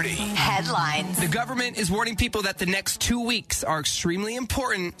the 30. Headlines. The government is warning people that the next 2 weeks are extremely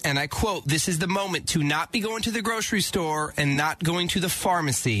important, and I quote, "This is the moment to not be going to the grocery store and not going to the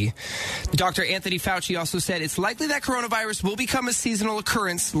pharmacy." Dr. Anthony Fauci also said it's likely that coronavirus will become a seasonal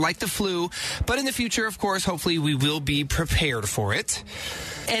occurrence like the flu, but in the future, of course, hopefully we will be prepared for it.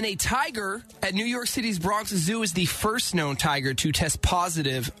 And a tiger at New York City's Bronx Zoo is the first known tiger to test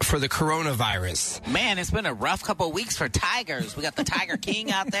positive for the coronavirus. Man, it's been a rough couple of weeks for tigers. We got the Tiger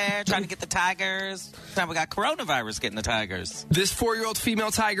King out there trying to get the tigers. Now we got coronavirus getting the tigers. This 4-year-old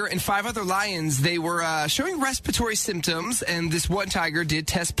female tiger and 5 other lions, they were showing respiratory symptoms, and this one tiger did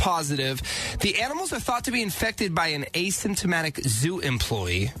test positive. The animals are thought to be infected by an asymptomatic zoo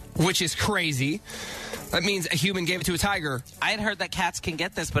employee, which is crazy. That means a human gave it to a tiger. I had heard that cats can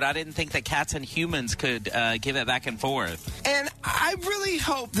get this, but I didn't think that cats and humans could give it back and forth. And I really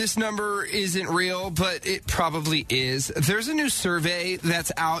hope this number isn't real, but it probably is. There's a new survey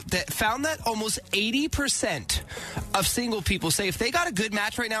that's out that found that almost 80% of single people say if they got a good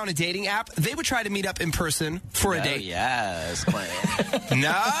match right now on a dating app, they would try to meet up in person for a date. Yes, Quinn.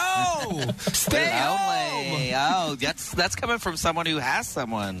 No! Stay home! Oh, that's coming from someone who has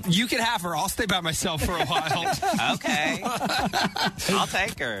someone. You can have her. I'll stay by myself for a while. Okay. I'll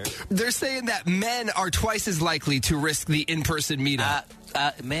take her. They're saying that men are twice as likely to risk the in-person meetup.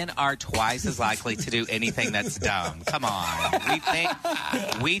 Men are twice as likely to do anything that's dumb. Come on.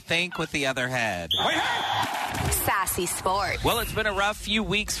 We think with the other head. Sassy Sport. Well, it's been a rough few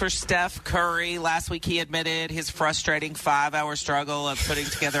weeks for Steph Curry. Last week he admitted his frustrating 5-hour struggle of putting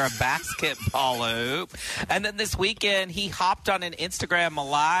together a basketball hoop. And then this weekend he hopped on an Instagram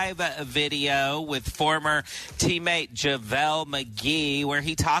live video with former teammate JaVale McGee where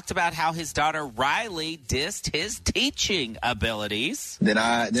he talked about how his daughter Riley dissed his teaching abilities. Then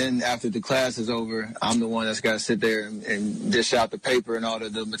after the class is over, I'm the one that's got to sit there and dish out the paper and all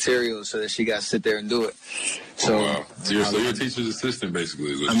the materials so that she got to sit there and do it. So, wow. So you're a teacher's assistant,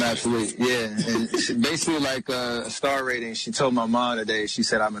 basically. I'm absolutely, yeah. And basically like a star rating. She told my mom today, she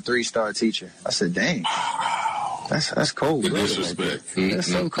said, I'm a 3-star teacher. I said, dang. That's cold blooded. Disrespect. That's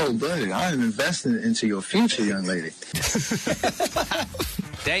so cold blooded. I am investing into your future, young lady.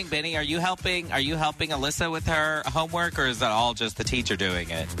 Dang, Benny, are you helping Alyssa with her homework, or is that all just the teacher doing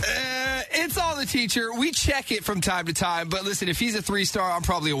it? It's all the teacher. We check it from time to time, but listen, if he's a 3-star, I'm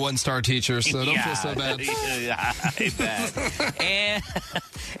probably a 1-star teacher, so don't feel so bad. Yeah, I bet.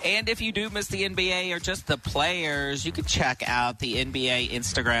 And if you do miss the NBA or just the players, you can check out the NBA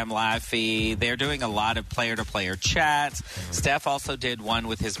Instagram live feed. They're doing a lot of player-to-player chats. Steph also did one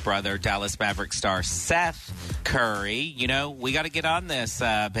with his brother, Dallas Maverick star Seth Curry. You know, we got to get on this,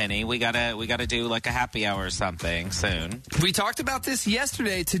 Benny. We gotta do like a happy hour or something soon. We talked about this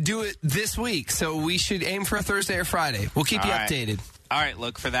yesterday to do it this week, so we should aim for a Thursday or Friday. We'll keep you updated. All right,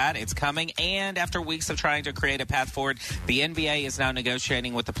 look for that. It's coming. And after weeks of trying to create a path forward, the NBA is now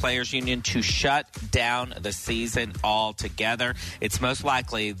negotiating with the Players Union to shut down the season altogether. It's most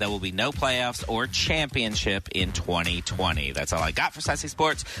likely there will be no playoffs or championship in 2020. That's all I got for Sassy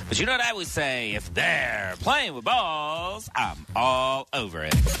Sports. But you know what I would say? If they're playing with balls, I'm all over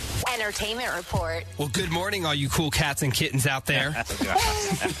it. Entertainment report. Well, good morning, all you cool cats and kittens out there.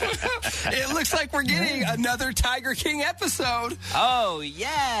 It looks like we're getting another Tiger King episode. Oh,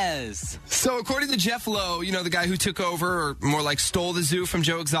 yes. So according to Jeff Lowe, you know, the guy who took over, or more like stole the zoo from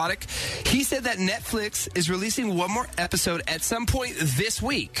Joe Exotic, he said that Netflix is releasing one more episode at some point this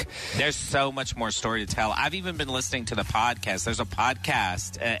week. There's so much more story to tell. I've even been listening to the podcast. There's a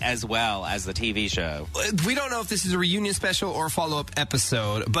podcast as well as the TV show. We don't know if this is a reunion special or a follow-up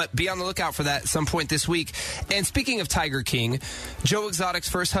episode, but be on the lookout for that at some point this week. And speaking of Tiger King, Joe Exotic's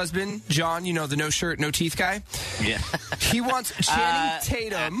first husband, John, you know, the no shirt, no teeth guy. Yeah. He wants Channing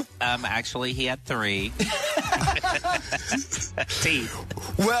Tatum. Actually, he had 3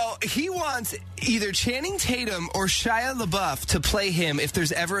 teeth. Well, he wants either Channing Tatum or Shia LaBeouf to play him if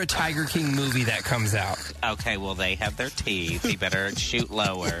there's ever a Tiger King movie that comes out. Okay, well, they have their teeth. He better shoot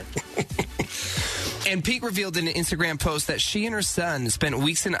lower. And Pete revealed in an Instagram post that she and her son spent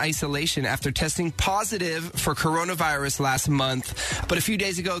weeks in isolation after testing positive for coronavirus last month. But a few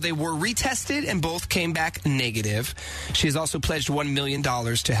days ago, they were retested and both came back negative. She has also pledged $1 million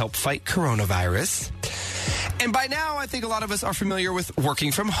to help fight coronavirus. And by now, I think a lot of us are familiar with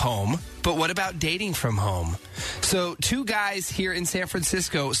working from home. But what about dating from home? So 2 guys here in San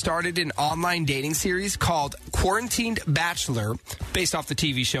Francisco started an online dating series called Quarantined Bachelor, based off the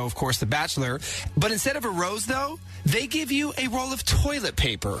TV show, of course, The Bachelor. But instead of a rose, though, they give you a roll of toilet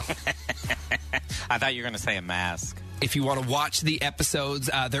paper. I thought you were going to say a mask. If you want to watch the episodes,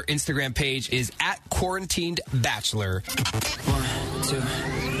 their Instagram page is @Quarantined Bachelor. 1, 2,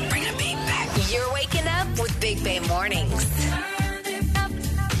 bring the beat back. You're waking up with Big Bay Mornings.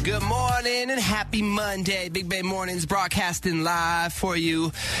 Good morning and happy Monday. Big Bay Mornings broadcasting live for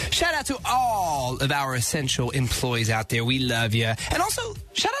you. Shout out to all of our essential employees out there. We love you. And also,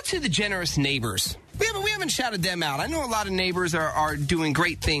 shout out to the generous neighbors. We haven't shouted them out. I know a lot of neighbors are doing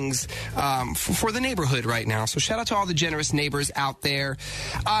great things for the neighborhood right now. So shout out to all the generous neighbors out there.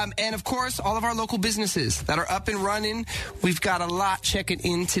 And, of course, all of our local businesses that are up and running. We've got a lot checking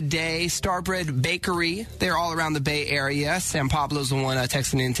in today. Starbread Bakery, they're all around the Bay Area. San Pablo's the one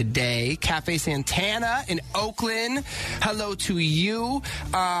texting in today. Cafe Santana in Oakland, hello to you.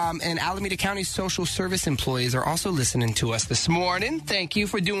 And Alameda County social service employees are also listening to us this morning. Thank you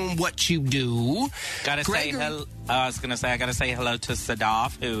for doing what you do. I was going to say, I got to say hello to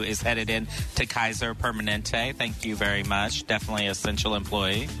Sadaf, who is headed in to Kaiser Permanente. Thank you very much. Definitely essential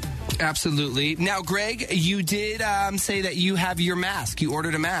employee. Absolutely. Now, Greg, you did say that you have your mask. You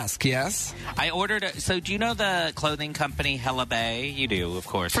ordered a mask, yes? I ordered so do you know the clothing company Hella Bay? You do, of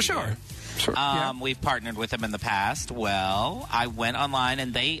course. For sure. Sure. Yeah. We've partnered with them in the past. Well, I went online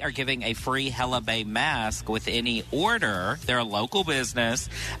and they are giving a free Hella Bay mask with any order. They're a local business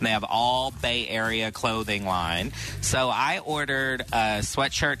and they have all Bay Area clothing line. So I ordered a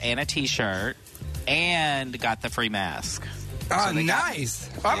sweatshirt and a t-shirt and got the free mask. Oh, nice.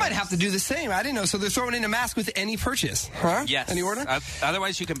 I might have to do the same. I didn't know. So they're throwing in a mask with any purchase, huh? Yes. Any order?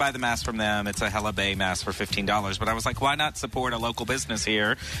 Otherwise, you can buy the mask from them. It's a Hella Bay mask for $15. But I was like, why not support a local business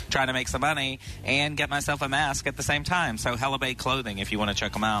here, trying to make some money, and get myself a mask at the same time? So Hella Bay Clothing, if you want to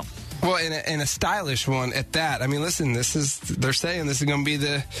check them out. Well, and a stylish one at that. I mean, listen, they're saying this is going to be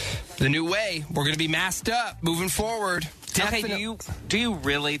the new way. We're going to be masked up moving forward. Definitely. Okay, do you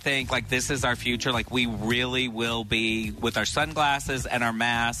really think, like, this is our future? Like, we really will be with our sunglasses and our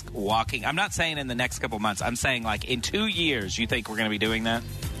mask walking? I'm not saying in the next couple months. I'm saying, like, in 2 years, you think we're going to be doing that?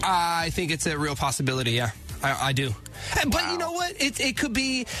 I think it's a real possibility, yeah. I do. But you know what? It could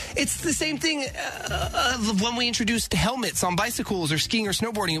be. It's the same thing when we introduced helmets on bicycles or skiing or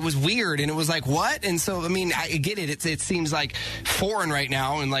snowboarding. It was weird, and it was like, what? And so, I mean, I get it. It seems like foreign right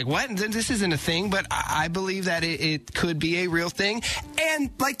now, and like, what? This isn't a thing. But I believe that it could be a real thing. And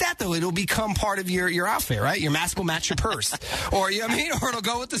like that, though, it'll become part of your outfit, right? Your mask will match your purse, or you know what I mean, or it'll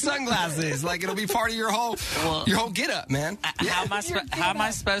go with the sunglasses. Like it'll be part of your whole get up, man. How am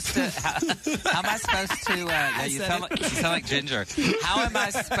I supposed to? You sound like Ginger. How am I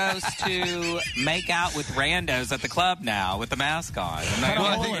supposed to make out with randos at the club now with the mask on? I'm not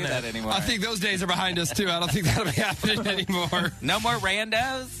going to do that anymore. I think those days are behind us too. I don't think that'll be happening anymore. No more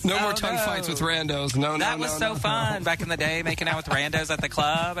randos. No more tongue fights with randos. No, that was so fun back in the day, making out with randos at the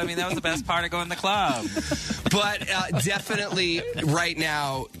club. I mean, that was the best part of going to the club. But definitely, right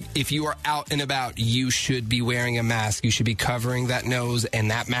now, if you are out and about, you should be wearing a mask. You should be covering that nose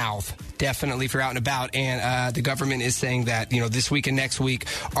and that mouth. Definitely, if you're out and about. And the government is saying that this week and next week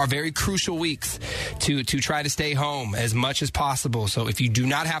are very crucial weeks to try to stay home as much as possible. So if you do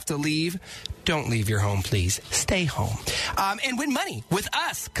not have to leave, don't leave your home, please. Stay home. And win money with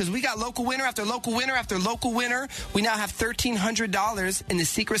us, because we got local winner after local winner after local winner. We now have $1,300 in the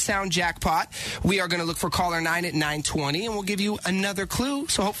Secret Sound jackpot. We are going to look for caller 9 at 9:20, and we'll give you another clue.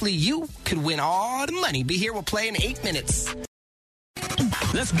 So hopefully you could win all the money. Be here. We'll play in 8 minutes.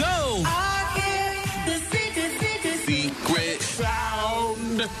 Let's go. Secret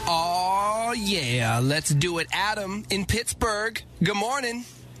Sound. Oh, yeah. Let's do it. Adam in Pittsburgh. Good morning.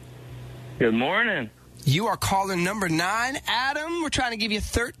 Good morning. You are caller number 9. Adam, we're trying to give you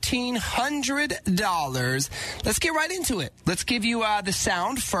 $1,300. Let's get right into it. Let's give you the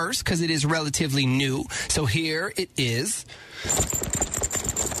sound first, because it is relatively new. So here it is.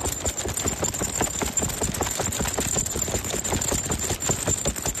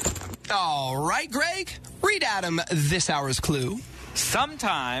 All right, Greg, read Adam this hour's clue.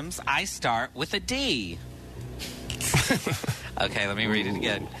 Sometimes I start with a D. Okay, let me read it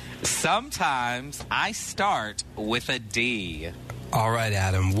again. Sometimes I start with a D. All right,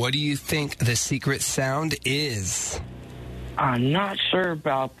 Adam, what do you think the secret sound is? I'm not sure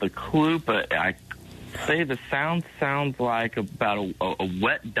about the clue, but I say the sound sounds like about a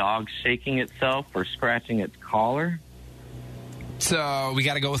wet dog shaking itself or scratching its collar. So we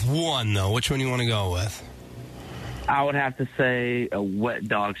got to go with one, though. Which one do you want to go with? I would have to say a wet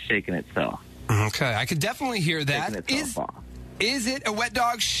dog shaking itself. Okay, I could definitely hear that. Is it a wet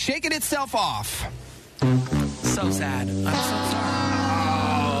dog shaking itself off? So sad. I'm so sorry.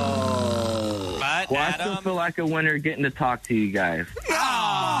 But well, Adam, I still feel like a winner getting to talk to you guys.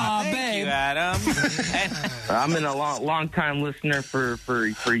 Thank you, Adam. I'm been a long time listener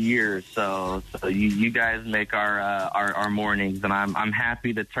for years, so you guys make our mornings, and I'm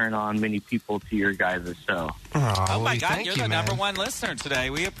happy to turn on many people to your guys' show. Oh my God, you're the number one listener today.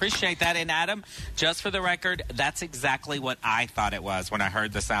 We appreciate that. And Adam, just for the record, that's exactly what I thought it was when I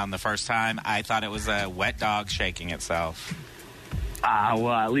heard the sound the first time. I thought it was a wet dog shaking itself. Well,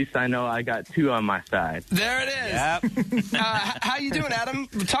 at least I know I got two on my side. There it is. Yep. How you doing, Adam?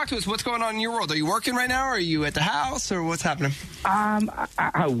 Talk to us. What's going on in your world? Are you working right now, or are you at the house, or what's happening?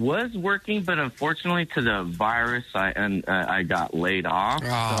 I was working, but unfortunately to the virus, I got laid off. So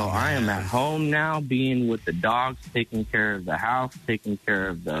I am at home now, being with the dogs, taking care of the house, taking care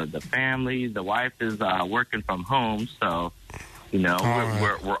of the family. The wife is working from home, so...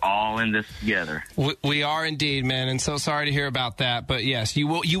 we're all in this together. We are indeed, man, and so sorry to hear about that. But yes, you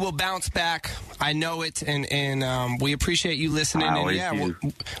will bounce back. I know it, and we appreciate you listening. And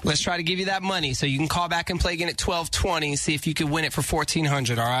let's try to give you that money so you can call back and play again at 12:20. See if you can win it for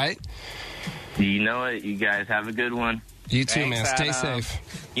 $1,400. All right? You know it. You guys have a good one. You too, Thanks, man. Stay Adam. safe.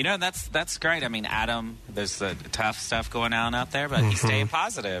 That's great. I mean, Adam, there's the tough stuff going on out there, but he's staying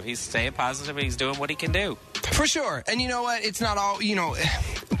positive. He's staying positive, and he's doing what he can do. For sure. And you know what? It's not all,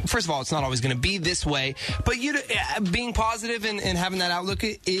 first of all, it's not always going to be this way, but being positive and having that outlook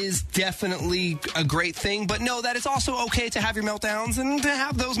is definitely a great thing. But know that it's also okay to have your meltdowns and to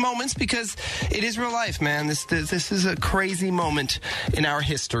have those moments, because it is real life, man. This is a crazy moment in our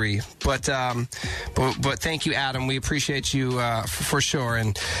history. But thank you, Adam. We appreciate you for sure.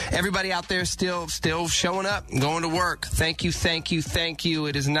 And everybody out there still showing up, going to work. Thank you.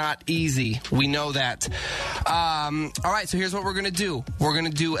 It is not easy. We know that. All right, so here's what we're going to do. We're going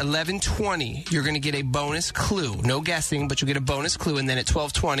to do to 11:20, you're going to get a bonus clue. No guessing, but you'll get a bonus clue. And then at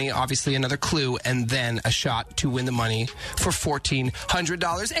 12:20, obviously another clue, and then a shot to win the money for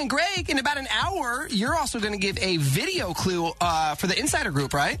 $1,400. And Greg, in about an hour, you're also going to give a video clue for the Insider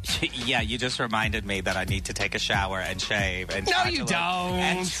Group, right? Yeah, you just reminded me that I need to take a shower and shave. And no, you don't.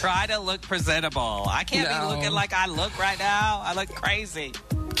 And try to look presentable. I can't be looking like I look right now. I look crazy.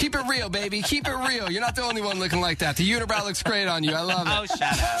 Keep it real, baby. Keep it real. You're not the only one looking like that. The unibrow looks great on you. I love it. Oh,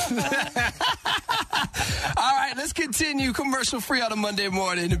 shut up. All right, let's continue. Commercial free on a Monday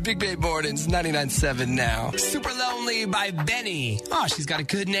morning. Big Bay Mornings, 99.7 now. Super Lonely by Bennie. Oh, she's got a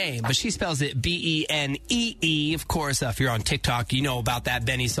good name, but she spells it Benee. Of course, if you're on TikTok, you know about that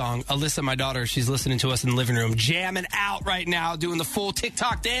Bennie song. Alyssa, my daughter, she's listening to us in the living room, jamming out right now, doing the full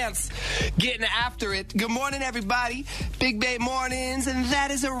TikTok dance, getting after it. Good morning, everybody. Big Bay Mornings, and that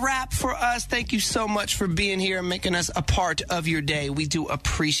is a wrap for us. Thank you so much for being here and making us a part of your day. We do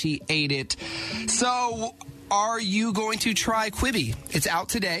appreciate it. So, are you going to try Qubi? It's out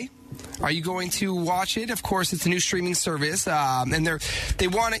today. Are you going to watch it? Of course, it's a new streaming service, and they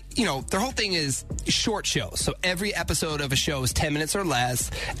want to, you know, their whole thing is short shows. So every episode of a show is 10 minutes or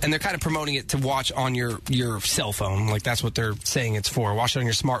less, and they're kind of promoting it to watch on your cell phone. Like, that's what they're saying it's for. Watch it on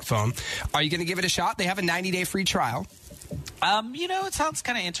your smartphone. Are you going to give it a shot? They have a 90-day free trial. You know, it sounds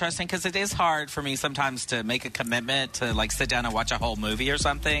kind of interesting because it is hard for me sometimes to make a commitment to, like, sit down and watch a whole movie or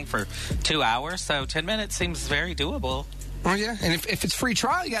something for 2 hours. So 10 minutes seems very doable. Oh, yeah. And if it's free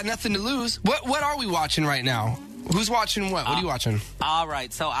trial, you got nothing to lose. What are we watching right now? Who's watching what? What are you watching? All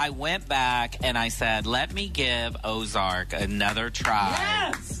right. So I went back and I said, let me give Ozark another try.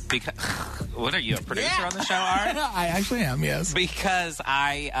 Yes! Because, what are you, a producer on the show, Art? I actually am, yes. Because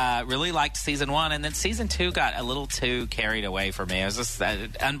I really liked season 1, and then season 2 got a little too carried away for me. It was just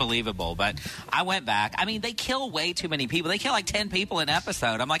unbelievable. But I went back. I mean, they kill way too many people. They kill like 10 people an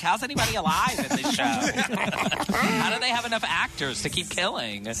episode. I'm like, how's anybody alive in this show? How do they have enough actors to keep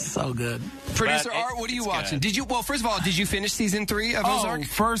killing? So good. Producer Art, what are you watching? Good. Well, first of all, did you finish season 3 of Ozark?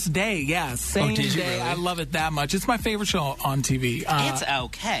 First day, yeah. Same day. Really? I love it that much. It's my favorite show on TV. It's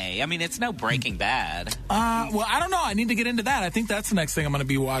okay. I mean, it's no Breaking Bad. Well, I don't know. I need to get into that. I think that's the next thing I'm going to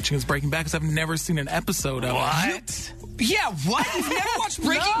be watching is Breaking Bad because I've never seen an episode of it. Yeah, what? You've never watched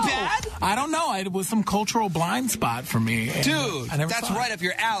Breaking Bad? I don't know. It was some cultural blind spot for me. Dude, that's right up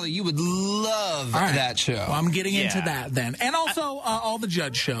your alley. You would love that show. Well, I'm getting into that then. And also all the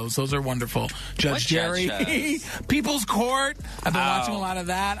Judge shows. Those are wonderful. Judge Jerry, People's Court. I've been watching a lot of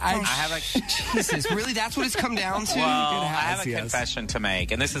that. I have a... Jesus, really? That's what it's come down to? Well, I have a confession to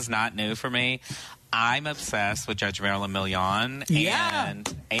make, and this is not new for me. I'm obsessed with Judge Marilyn Milian. Yeah.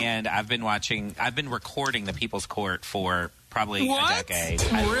 And I've been recording the People's Court for probably a decade.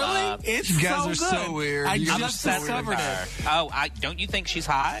 Really? You guys are so weird. I I'm just obsessed discovered with her. it. Oh, don't you think she's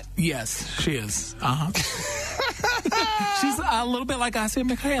hot? Yes, she is. She's a little bit like Asia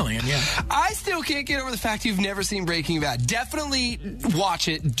Mikhailian, yeah. I still can't get over the fact you've never seen Breaking Bad. Definitely watch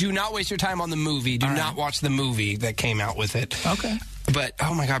it. Do not waste your time on the movie. Do not watch the movie that came out with it. Okay. But,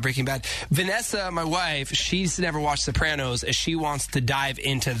 oh my God, Breaking Bad. Vanessa, my wife, she's never watched Sopranos. She wants to dive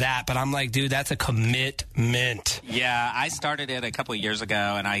into that. But I'm like, dude, that's a commitment. Yeah, I started it a couple of years ago,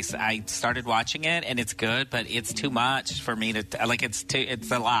 and I started watching it, and it's good, but it's too much for me to, like, it's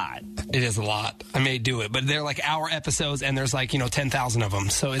a lot. It is a lot. I may do it, but they're like hour episodes, and there's like, 10,000 of them.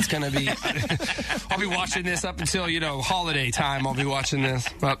 So it's going to be, I'll be watching this up until, holiday time. I'll be watching this.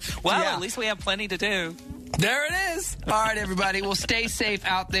 But, at least we have plenty to do. There it is. All right, everybody. Well, stay safe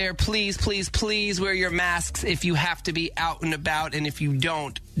out there. Please, please, please wear your masks if you have to be out and about. And if you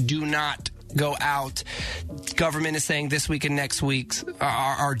don't, do not go out. Government is saying this week and next week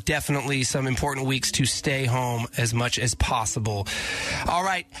are definitely some important weeks to stay home as much as possible. All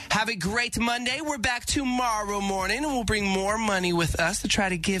right. Have a great Monday. We're back tomorrow morning, and we'll bring more money with us to try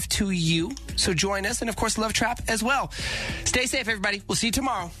to give to you. So join us. And, of course, Love Trap as well. Stay safe, everybody. We'll see you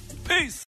tomorrow. Peace.